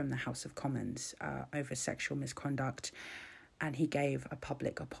suspension from the House of Commons over sexual misconduct, and he gave a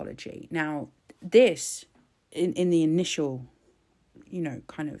public apology. Now, this, in the initial, you know,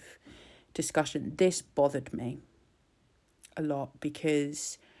 kind of discussion, this bothered me a lot,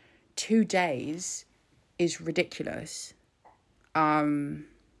 because 2 days is ridiculous. There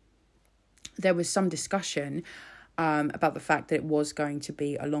was some discussion about the fact that it was going to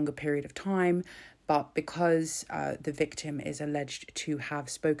be a longer period of time, but because the victim is alleged to have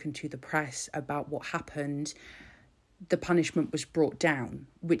spoken to the press about what happened, the punishment was brought down,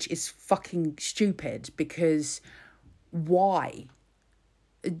 which is fucking stupid, because why?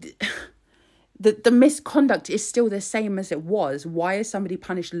 The misconduct is still the same as it was. Why is somebody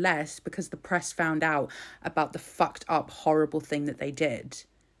punished less because the press found out about the fucked up, horrible thing that they did?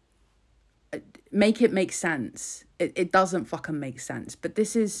 Make it make sense. It doesn't fucking make sense. But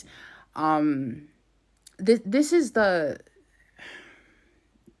this is this is the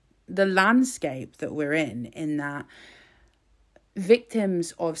landscape that we're in that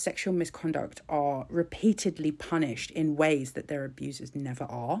victims of sexual misconduct are repeatedly punished in ways that their abusers never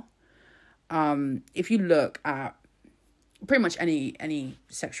are. If you look at pretty much any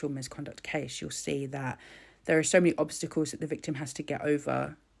sexual misconduct case, you'll see that there are so many obstacles that the victim has to get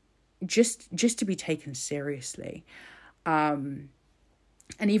over just to be taken seriously.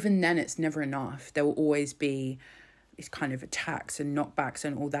 And even then, it's never enough. There will always be these kind of attacks and knockbacks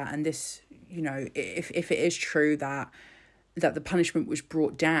and all that. And this, you know, if it is true that the punishment was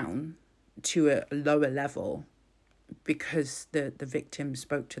brought down to a lower level because the victim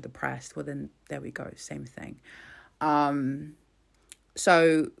spoke to the press, well, then there we go, same thing.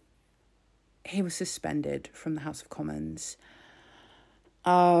 So he was suspended from the House of Commons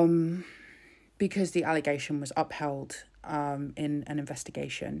because the allegation was upheld in an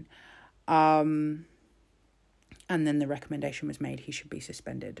investigation. And then the recommendation was made he should be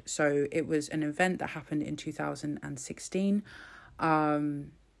suspended. So it was an event that happened in 2016.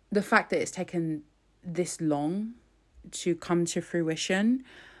 The fact that it's taken this long to come to fruition,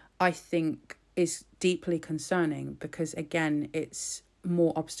 I think, is deeply concerning, because again, it's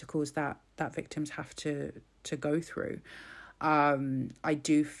more obstacles that victims have to go through. I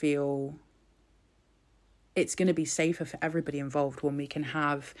do feel it's going to be safer for everybody involved when we can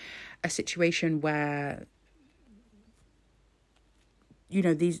have a situation where, you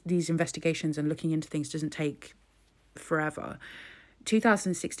know, these investigations and looking into things doesn't take forever.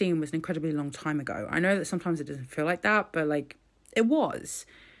 2016 was an incredibly long time ago. I know that sometimes it doesn't feel like that, but like it was,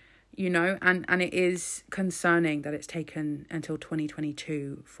 you know, and it is concerning that it's taken until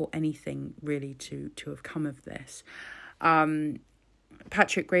 2022 for anything really to have come of this.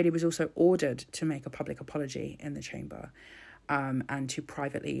 Patrick Grady was also ordered to make a public apology in the chamber, and to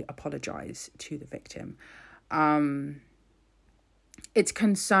privately apologise to the victim. It's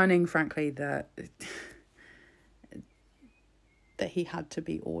concerning, frankly, that he had to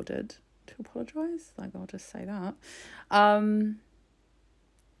be ordered to apologise. Like, I'll just say that.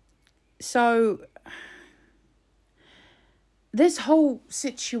 So this whole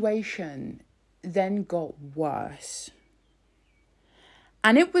situation then got worse.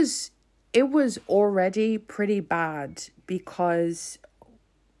 And it was already pretty bad, because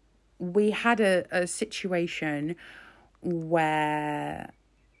we had a situation where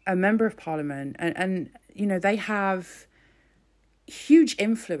a member of parliament, and you know, they have huge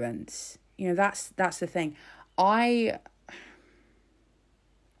influence. You know, that's the thing. I've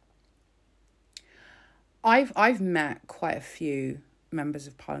met quite a few members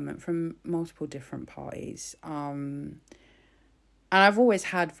of parliament from multiple different parties. And I've always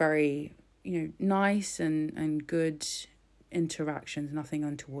had very, you know, nice and good interactions. Nothing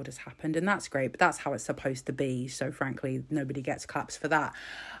untoward has happened, and that's great, but that's how it's supposed to be. So frankly, nobody gets claps for that.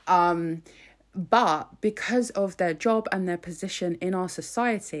 But because of their job and their position in our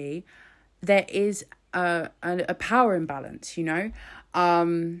society, there is a power imbalance, you know?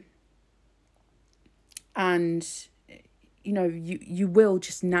 And, you know, you will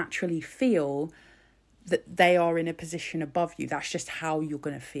just naturally feel that they are in a position above you. That's just how you're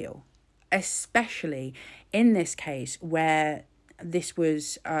going to feel. Especially in this case where this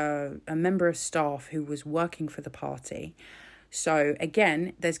was a member of staff who was working for the party. So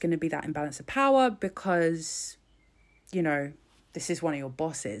again, there's going to be that imbalance of power, because, you know, this is one of your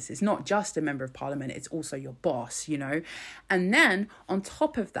bosses. It's not just a member of parliament, it's also your boss, you know. And then on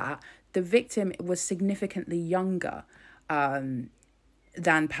top of that, the victim was significantly younger than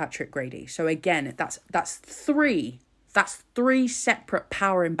Patrick Grady. So again, that's three separate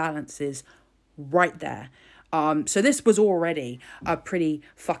power imbalances right there. So this was already a pretty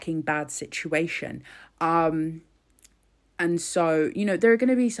fucking bad situation. And so, you know, there are going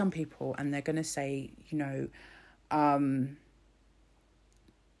to be some people, and they're going to say, you know,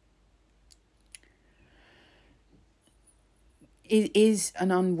 is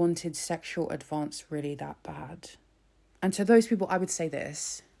an unwanted sexual advance really that bad? And to those people, I would say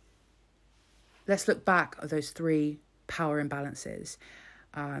this. Let's look back at those three power imbalances.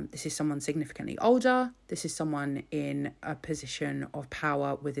 This is someone significantly older. This is someone in a position of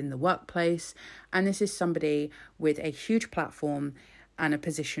power within the workplace. And this is somebody with a huge platform and a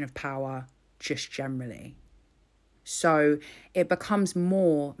position of power just generally. So it becomes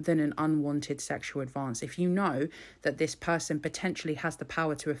more than an unwanted sexual advance. If you know that this person potentially has the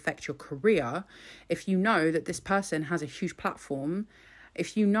power to affect your career, if you know that this person has a huge platform,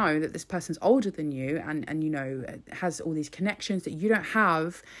 if you know that this person's older than you and you know, has all these connections that you don't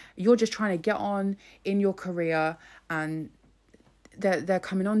have, you're just trying to get on in your career, and they're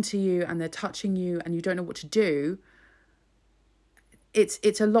coming on to you and they're touching you and you don't know what to do,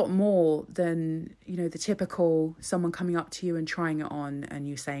 it's a lot more than, you know, the typical someone coming up to you and trying it on and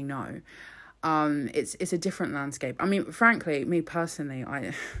you saying no. It's a different landscape. I mean, frankly, me personally,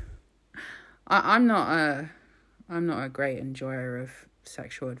 I'm not a great enjoyer of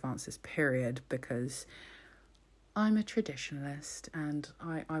sexual advances, period, because I'm a traditionalist and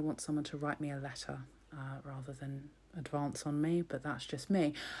I want someone to write me a letter rather than advance on me, but that's just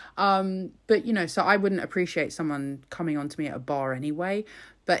me. But, you know, so I wouldn't appreciate someone coming on to me at a bar anyway.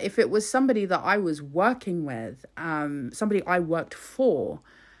 But if it was somebody that I was working with, somebody I worked for,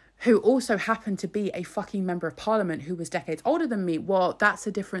 who also happened to be a fucking member of parliament who was decades older than me, well, that's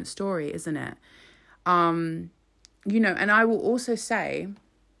a different story, isn't it? You know, and I will also say,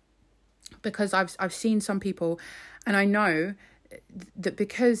 because I've seen some people, and I know that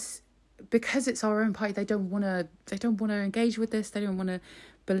because it's our own party, they don't want to engage with this, they don't want to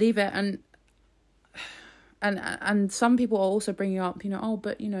believe it, and some people are also bringing up, you know, oh,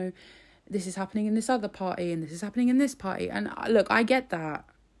 but you know, this is happening in this other party and this is happening in this party, and look, I get that,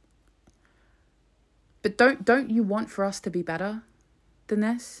 but don't you want for us to be better than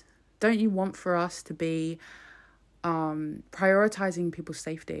this? Don't you want for us to be prioritizing people's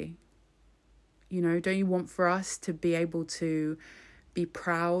safety? You know, don't you want for us to be able to be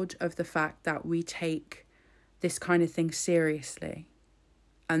proud of the fact that we take this kind of thing seriously,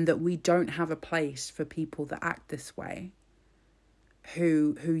 and that we don't have a place for people that act this way,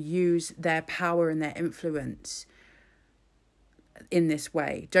 who use their power and their influence in this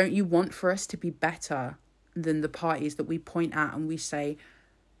way? Don't you want for us to be better than the parties that we point at and we say,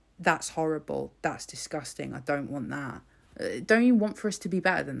 that's horrible, that's disgusting, I don't want that? Don't you want for us to be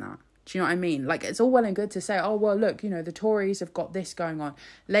better than that? Do you know what I mean? Like, it's all well and good to say, oh, well, look, you know, the Tories have got this going on,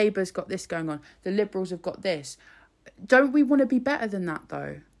 Labour's got this going on, the Liberals have got this. Don't we want to be better than that,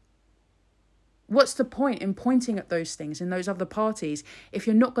 though? What's the point in pointing at those things in those other parties if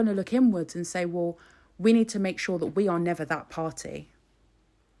you're not going to look inwards and say, well, we need to make sure that we are never that party?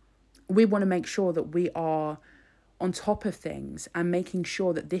 We want to make sure that we are on top of things and making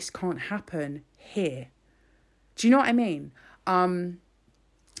sure that this can't happen here. Do you know what I mean?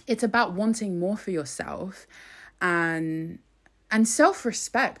 It's about wanting more for yourself and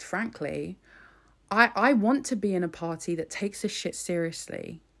self-respect, frankly. I want to be in a party that takes this shit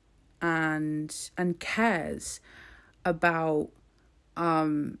seriously and cares about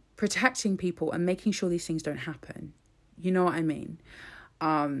protecting people and making sure these things don't happen. You know what I mean?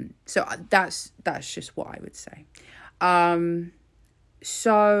 So that's just what I would say.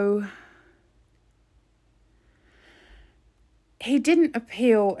 So he didn't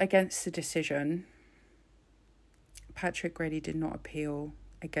appeal against the decision. Patrick Grady did not appeal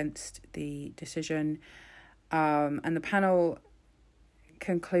against the decision. And the panel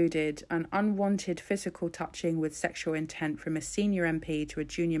concluded an unwanted physical touching with sexual intent from a senior MP to a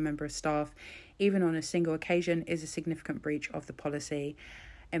junior member of staff, even on a single occasion, is a significant breach of the policy.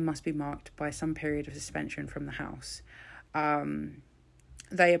 It must be marked by some period of suspension from the House.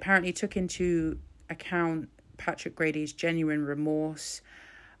 They apparently took into account Patrick Grady's genuine remorse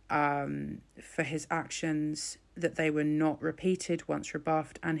for his actions, that they were not repeated once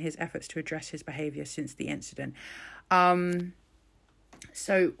rebuffed, and his efforts to address his behaviour since the incident.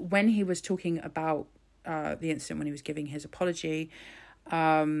 So when he was talking about the incident, when he was giving his apology,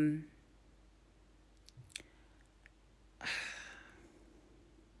 there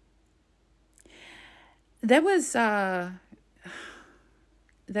was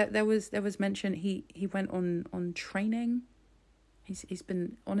mention he went on training. He's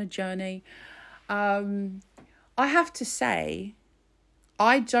been on a journey. I have to say,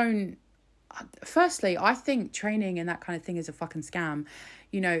 firstly, I think training and that kind of thing is a fucking scam.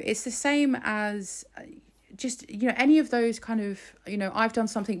 You know, it's the same as just, you know, any of those kind of, you know, I've done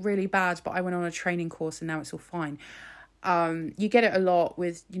something really bad, but I went on a training course and now it's all fine. You get it a lot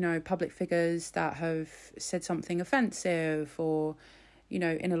with, you know, public figures that have said something offensive, or, you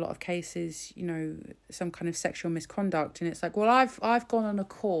know, in a lot of cases, you know, some kind of sexual misconduct. And it's like, well, I've gone on a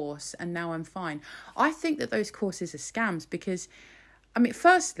course and now I'm fine. I think that those courses are scams because, I mean,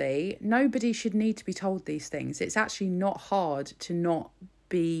 firstly, nobody should need to be told these things. It's actually not hard to not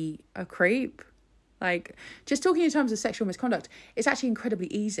be a creep. Like, just talking in terms of sexual misconduct, it's actually incredibly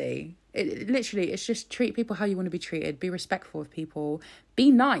easy. It's just treat people how you want to be treated, be respectful of people, be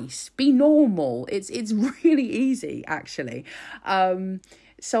nice, be normal. It's really easy, actually.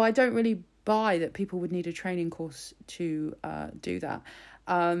 So I don't really buy that people would need a training course to do that.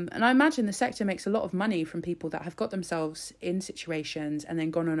 And I imagine the sector makes a lot of money from people that have got themselves in situations and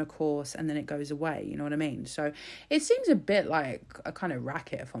then gone on a course and then it goes away, you know what I mean? So it seems a bit like a kind of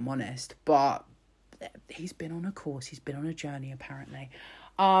racket, if I'm honest, but he's been on a course, he's been on a journey, apparently.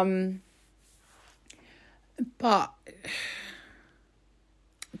 But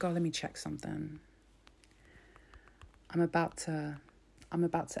God, let me check something. I'm about to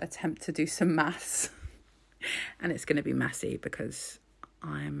attempt to do some maths and it's going to be messy because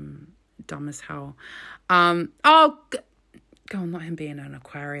I'm dumb as hell. God, not him being an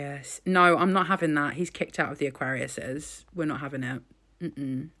Aquarius. No, I'm not having that. He's kicked out of the Aquariuses. We're not having it.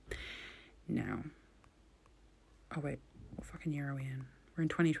 No. Oh, wait. What fucking year are we in? We're in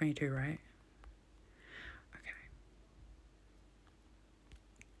 2022, right? Okay.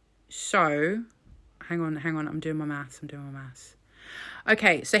 So, hang on. I'm doing my maths.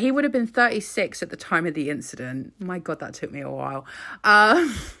 Okay, so he would have been 36 at the time of the incident. My God, that took me a while.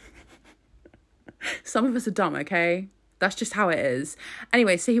 Some of us are dumb, okay? That's just how it is.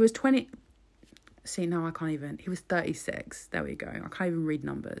 Anyway, so he was 20... See, no, I can't even. He was 36. There we go. I can't even read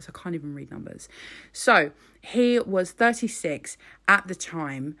numbers. So, he was 36 at the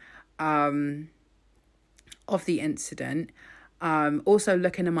time of the incident. Also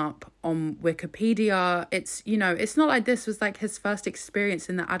looking him up on Wikipedia, it's, you know, it's not like this was like his first experience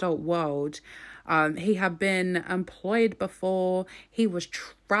in the adult world. He had been employed before. He was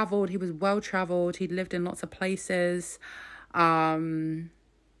traveled. He was well traveled. He'd lived in lots of places.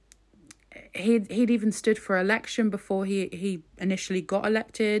 He'd even stood for election before he initially got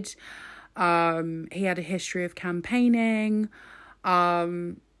elected. He had a history of campaigning.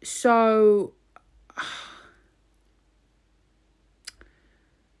 So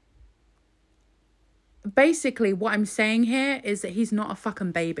basically what I'm saying here is that he's not a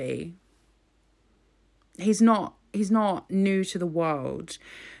fucking baby. He's not new to the world.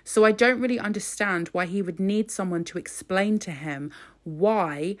 So I don't really understand why he would need someone to explain to him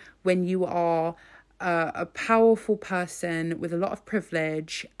why, when you are a powerful person with a lot of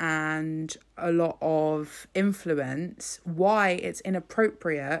privilege and a lot of influence, why it's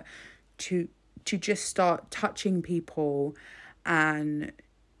inappropriate to just start touching people and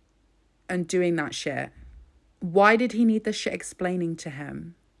doing that shit. Why did he need this shit explaining to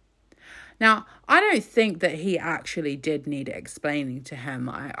him? Now, I don't think that he actually did need it explaining to him.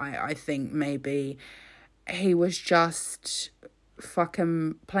 I think maybe he was just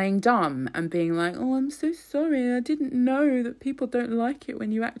fucking playing dumb and being like, oh, I'm so sorry. I didn't know that people don't like it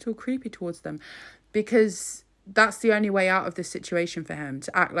when you act all creepy towards them. Because that's the only way out of this situation for him,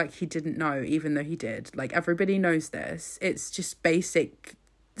 to act like he didn't know, even though he did. Like, everybody knows this. It's just basic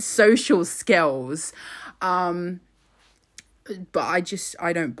social skills. But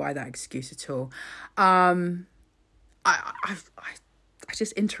I don't buy that excuse at all. I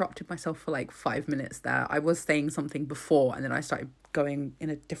just interrupted myself for like 5 minutes there. I was saying something before and then I started going in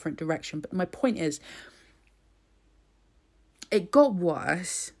a different direction. But my point is, it got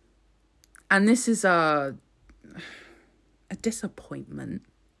worse. And this is a disappointment,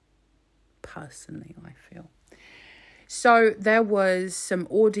 personally, I feel. So there was some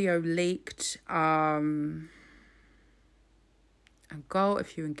audio leaked. And girl,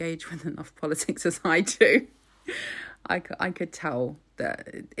 if you engage with enough politics as I do, I could tell that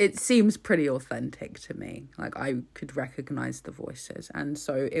it seems pretty authentic to me. Like, I could recognize the voices. And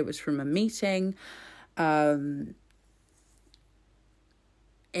so it was from a meeting in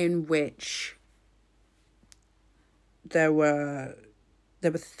which there were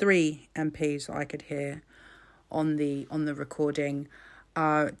 3 MPs I could hear on the recording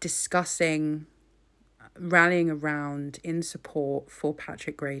discussing, rallying around in support for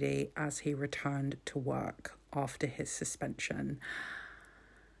Patrick Grady as he returned to work after his suspension.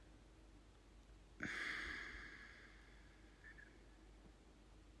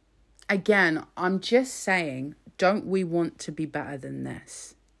 Again, I'm just saying, don't we want to be better than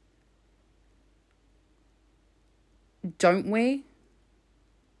this? Don't we?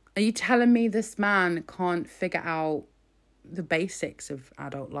 Are you telling me this man can't figure out the basics of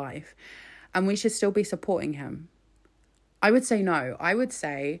adult life and we should still be supporting him? I would say no. I would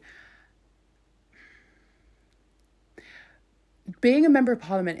say being a member of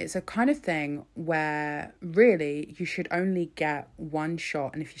parliament is a kind of thing where really you should only get one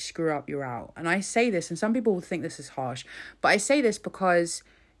shot, and if you screw up, you're out. And I say this, and some people will think this is harsh, but I say this because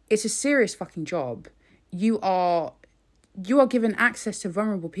it's a serious fucking job. You are given access to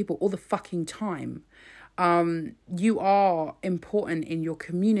vulnerable people all the fucking time. You are important in your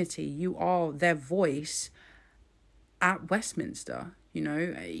community. You are their voice at Westminster. You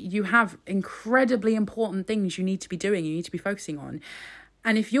know, you have incredibly important things you need to be doing, you need to be focusing on.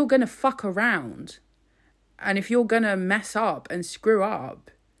 And if you're going to fuck around and if you're going to mess up and screw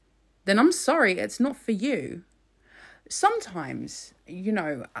up, then I'm sorry, it's not for you. Sometimes, you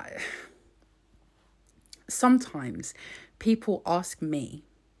know, sometimes people ask me,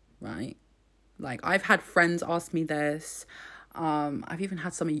 right? Like, I've had friends ask me this. I've even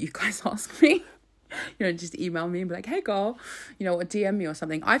had some of you guys ask me. You know, just email me and be like, hey girl, you know, or DM me or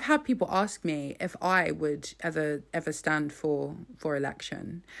something. I've had people ask me if I would ever stand for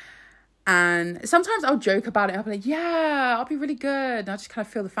election. And sometimes I'll joke about it. I'll be like, yeah, I'll be really good. And I'll just kind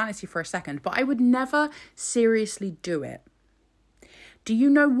of feel the fantasy for a second. But I would never seriously do it. Do you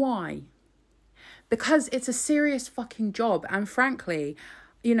know why? Because it's a serious fucking job. And frankly,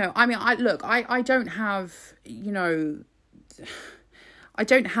 you know, I mean, I don't have, you know, I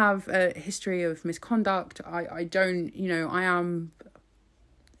don't have a history of misconduct. I don't, you know, I am,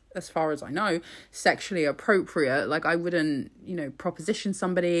 as far as I know, sexually appropriate. Like, I wouldn't, you know, proposition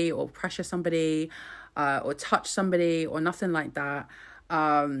somebody or pressure somebody or touch somebody or nothing like that.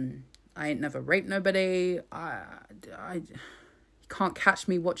 I ain't never raped nobody. I can't catch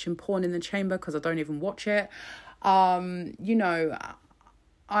me watching porn in the chamber because I don't even watch it. You know,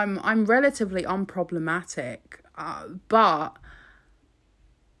 I'm relatively unproblematic, but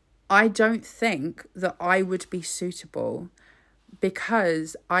I don't think that I would be suitable,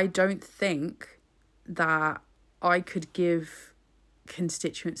 because I don't think that I could give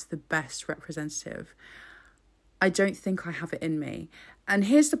constituents the best representative. I don't think I have it in me. And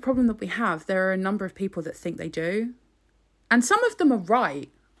here's the problem that we have. There are a number of people that think they do. And some of them are right,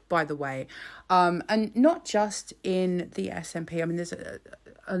 by the way. And not just in the SNP. I mean, there's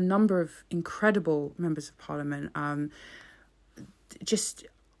a number of incredible members of parliament, just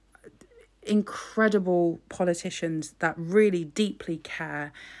incredible politicians that really deeply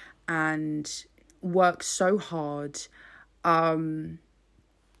care and work so hard,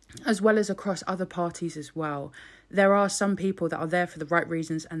 as well as across other parties as well. There are some people that are there for the right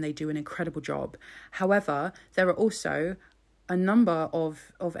reasons and they do an incredible job. However, there are also a number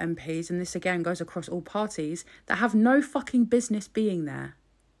of MPs, and this again goes across all parties, that have no fucking business being there.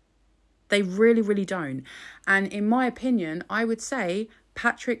 They really, really don't. And in my opinion, I would say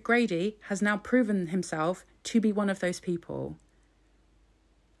Patrick Grady has now proven himself to be one of those people.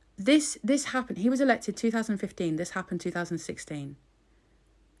 This happened. He was elected 2015. This happened 2016.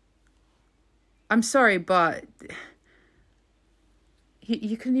 I'm sorry, but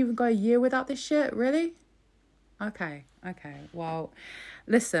you couldn't even go a year without this shit? Really? Okay. Well,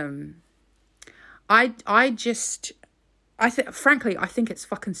 listen, frankly, I think it's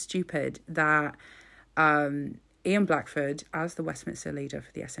fucking stupid that Ian Blackford, as the Westminster leader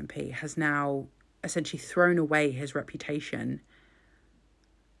for the SNP, has now essentially thrown away his reputation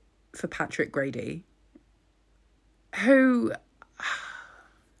for Patrick Grady, who,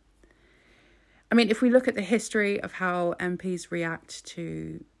 I mean, if we look at the history of how MPs react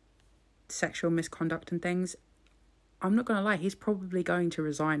to sexual misconduct and things, I'm not going to lie, he's probably going to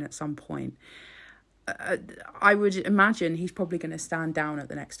resign at some point. I would imagine he's probably going to stand down at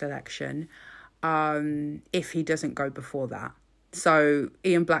the next election, if he doesn't go before that. So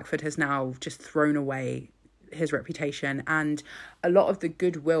Ian Blackford has now just thrown away his reputation and a lot of the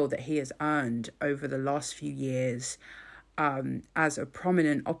goodwill that he has earned over the last few years, as a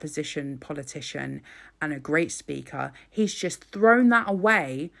prominent opposition politician and a great speaker. He's just thrown that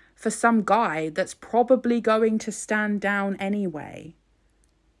away for some guy that's probably going to stand down anyway.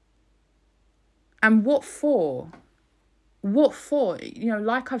 And what for? What for? You know,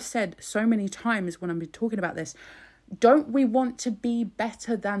 like I've said so many times when I've been talking about this, don't we want to be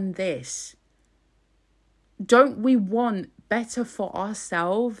better than this? Don't we want better for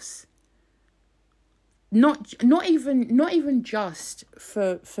ourselves? Not even just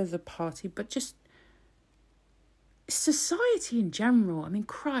for the party, but just society in general. I mean,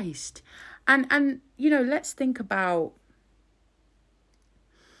 Christ. And you know, let's think about,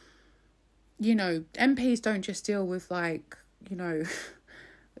 you know, MPs don't just deal with, like, you know,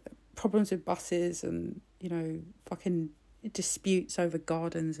 problems with buses and, you know, fucking disputes over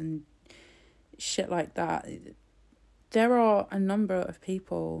gardens and shit like that. There are a number of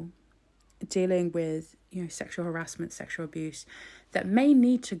people dealing with, you know, sexual harassment, sexual abuse, that may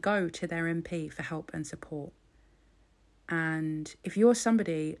need to go to their MP for help and support. And if you're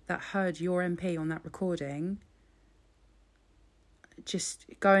somebody that heard your MP on that recording just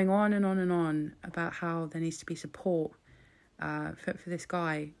going on and on and on about how there needs to be support for this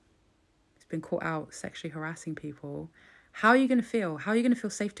guy who's been caught out sexually harassing people, how are you going to feel? How are you going to feel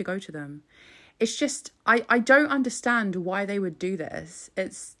safe to go to them? It's just, I don't understand why they would do this.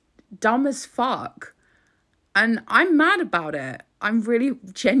 It's dumb as fuck. And I'm mad about it. I'm really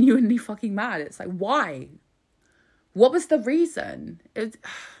genuinely fucking mad. It's like, why? What was the reason? There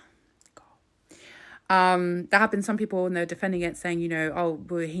have been some people, and they're defending it, saying, you know, oh,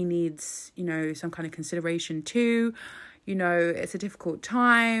 well, he needs, you know, some kind of consideration too. You know, it's a difficult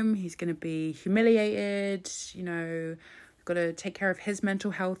time. He's going to be humiliated. You know, got to take care of his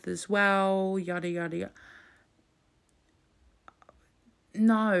mental health as well. Yada, yada, yada.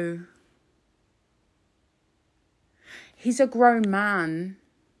 No. He's a grown man.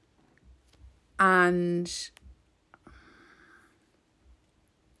 And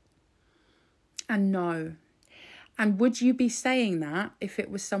no. And would you be saying that if it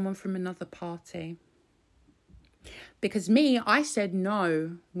was someone from another party? Because me, I said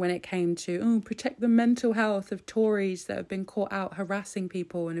no when it came to protect the mental health of Tories that have been caught out harassing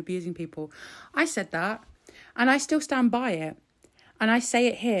people and abusing people. I said that, and I still stand by it. And I say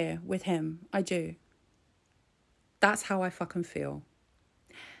it here with him. I do. That's how I fucking feel.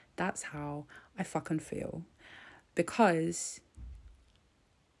 That's how I fucking feel. Because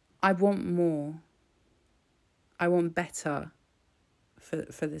I want more. I want better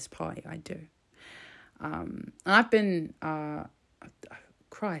for this party. I do. And I've been, I've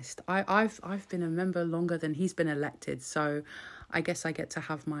been a member longer than he's been elected. So I guess I get to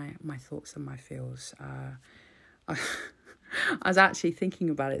have my thoughts and my feels. I was actually thinking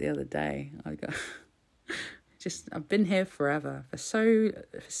about it the other day. I've been here forever, for so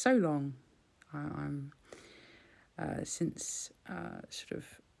long. I'm since sort of,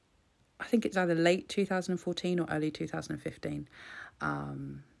 I think it's either late 2014 or early 2015.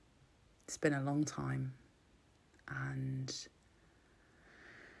 It's been a long time. And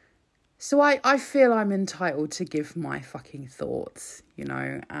so I feel I'm entitled to give my fucking thoughts, you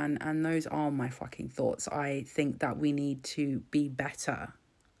know, and those are my fucking thoughts. I think that we need to be better.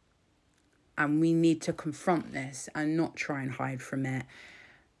 And we need to confront this and not try and hide from it.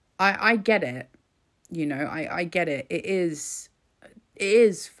 I get it. You know, I get it. It is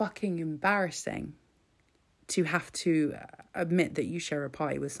fucking embarrassing to have to admit that you share a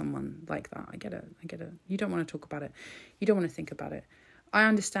party with someone like that. I get it. You don't want to talk about it. You don't want to think about it. I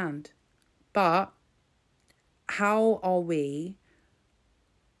understand. But how are we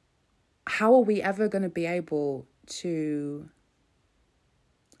ever going to be able to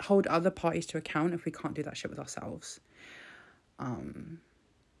hold other parties to account if we can't do that shit with ourselves?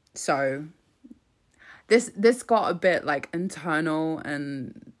 So this got a bit like internal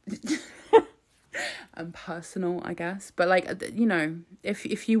and and personal, I guess. But like, you know,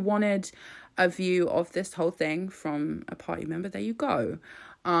 if you wanted a view of this whole thing from a party member, there you go.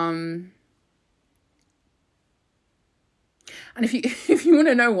 And if you want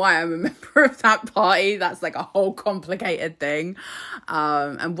to know why I'm a member of that party, that's like a whole complicated thing.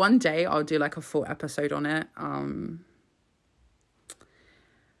 And one day I'll do like a full episode on it.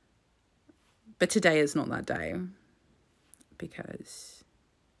 But today is not that day, because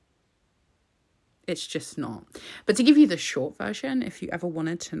it's just not. But to give you the short version, if you ever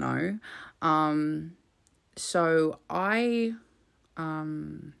wanted to know, so I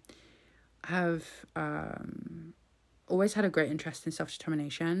have always had a great interest in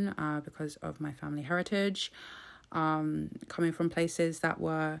self-determination because of my family heritage, coming from places that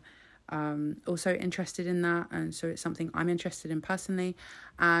were also interested in that, and so it's something I'm interested in personally.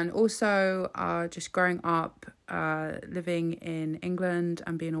 And also just growing up living in England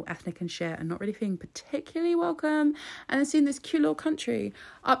and being all ethnic and shit and not really feeling particularly welcome, and then seeing this cute little country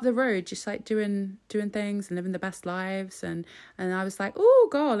up the road just like doing things and living the best lives, and I was like, oh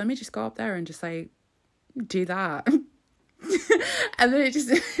god, let me just go up there and just like do that. And then it just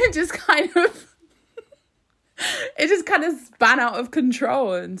kind of span out of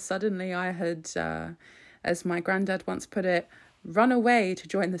control, and suddenly I had, as my granddad once put it, run away to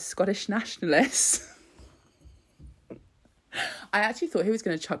join the Scottish Nationalists. I actually thought he was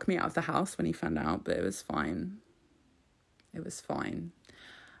going to chuck me out of the house when he found out, but it was fine. It was fine.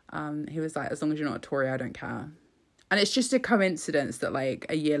 He was like, as long as you're not a Tory, I don't care. And it's just a coincidence that like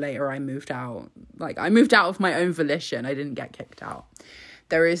a year later I moved out. Like I moved out of my own volition. I didn't get kicked out.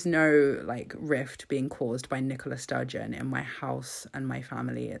 There is no like rift being caused by Nicola Sturgeon in my house and my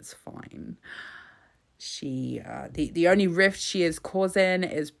family. It's fine. She, the only rift she is causing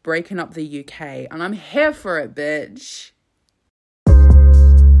is breaking up the UK, and I'm here for it, bitch.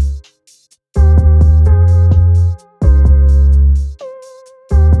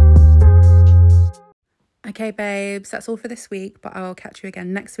 Okay, babes, that's all for this week, but I'll catch you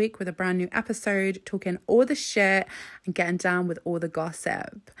again next week with a brand new episode, talking all the shit and getting down with all the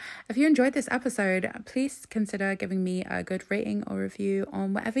gossip. If you enjoyed this episode, please consider giving me a good rating or review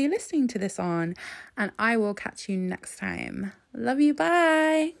on whatever you're listening to this on, and I will catch you next time. Love you,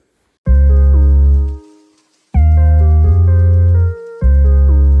 bye!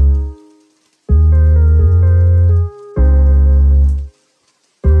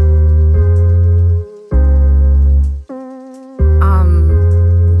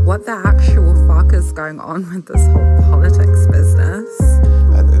 What the actual fuck is going on with this whole politics business?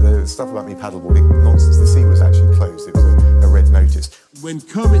 The stuff about me paddleboarding, nonsense. The sea was actually closed. It was a red notice. When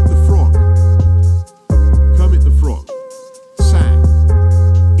Kermit the Frog sang,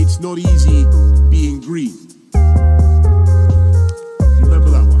 it's It's not easy being green. You remember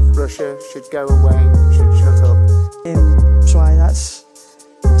that one? Russia should go away, should shut up. Try, that's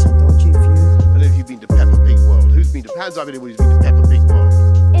a dodgy view. I don't know if you've been to Peppa Pig World. Who's been to? Hands up, anybody's been to Peppa Pig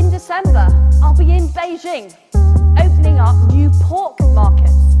World. In December, I'll be in Beijing, opening up new pork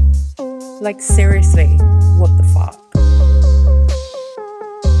markets. Like, seriously, what the fuck?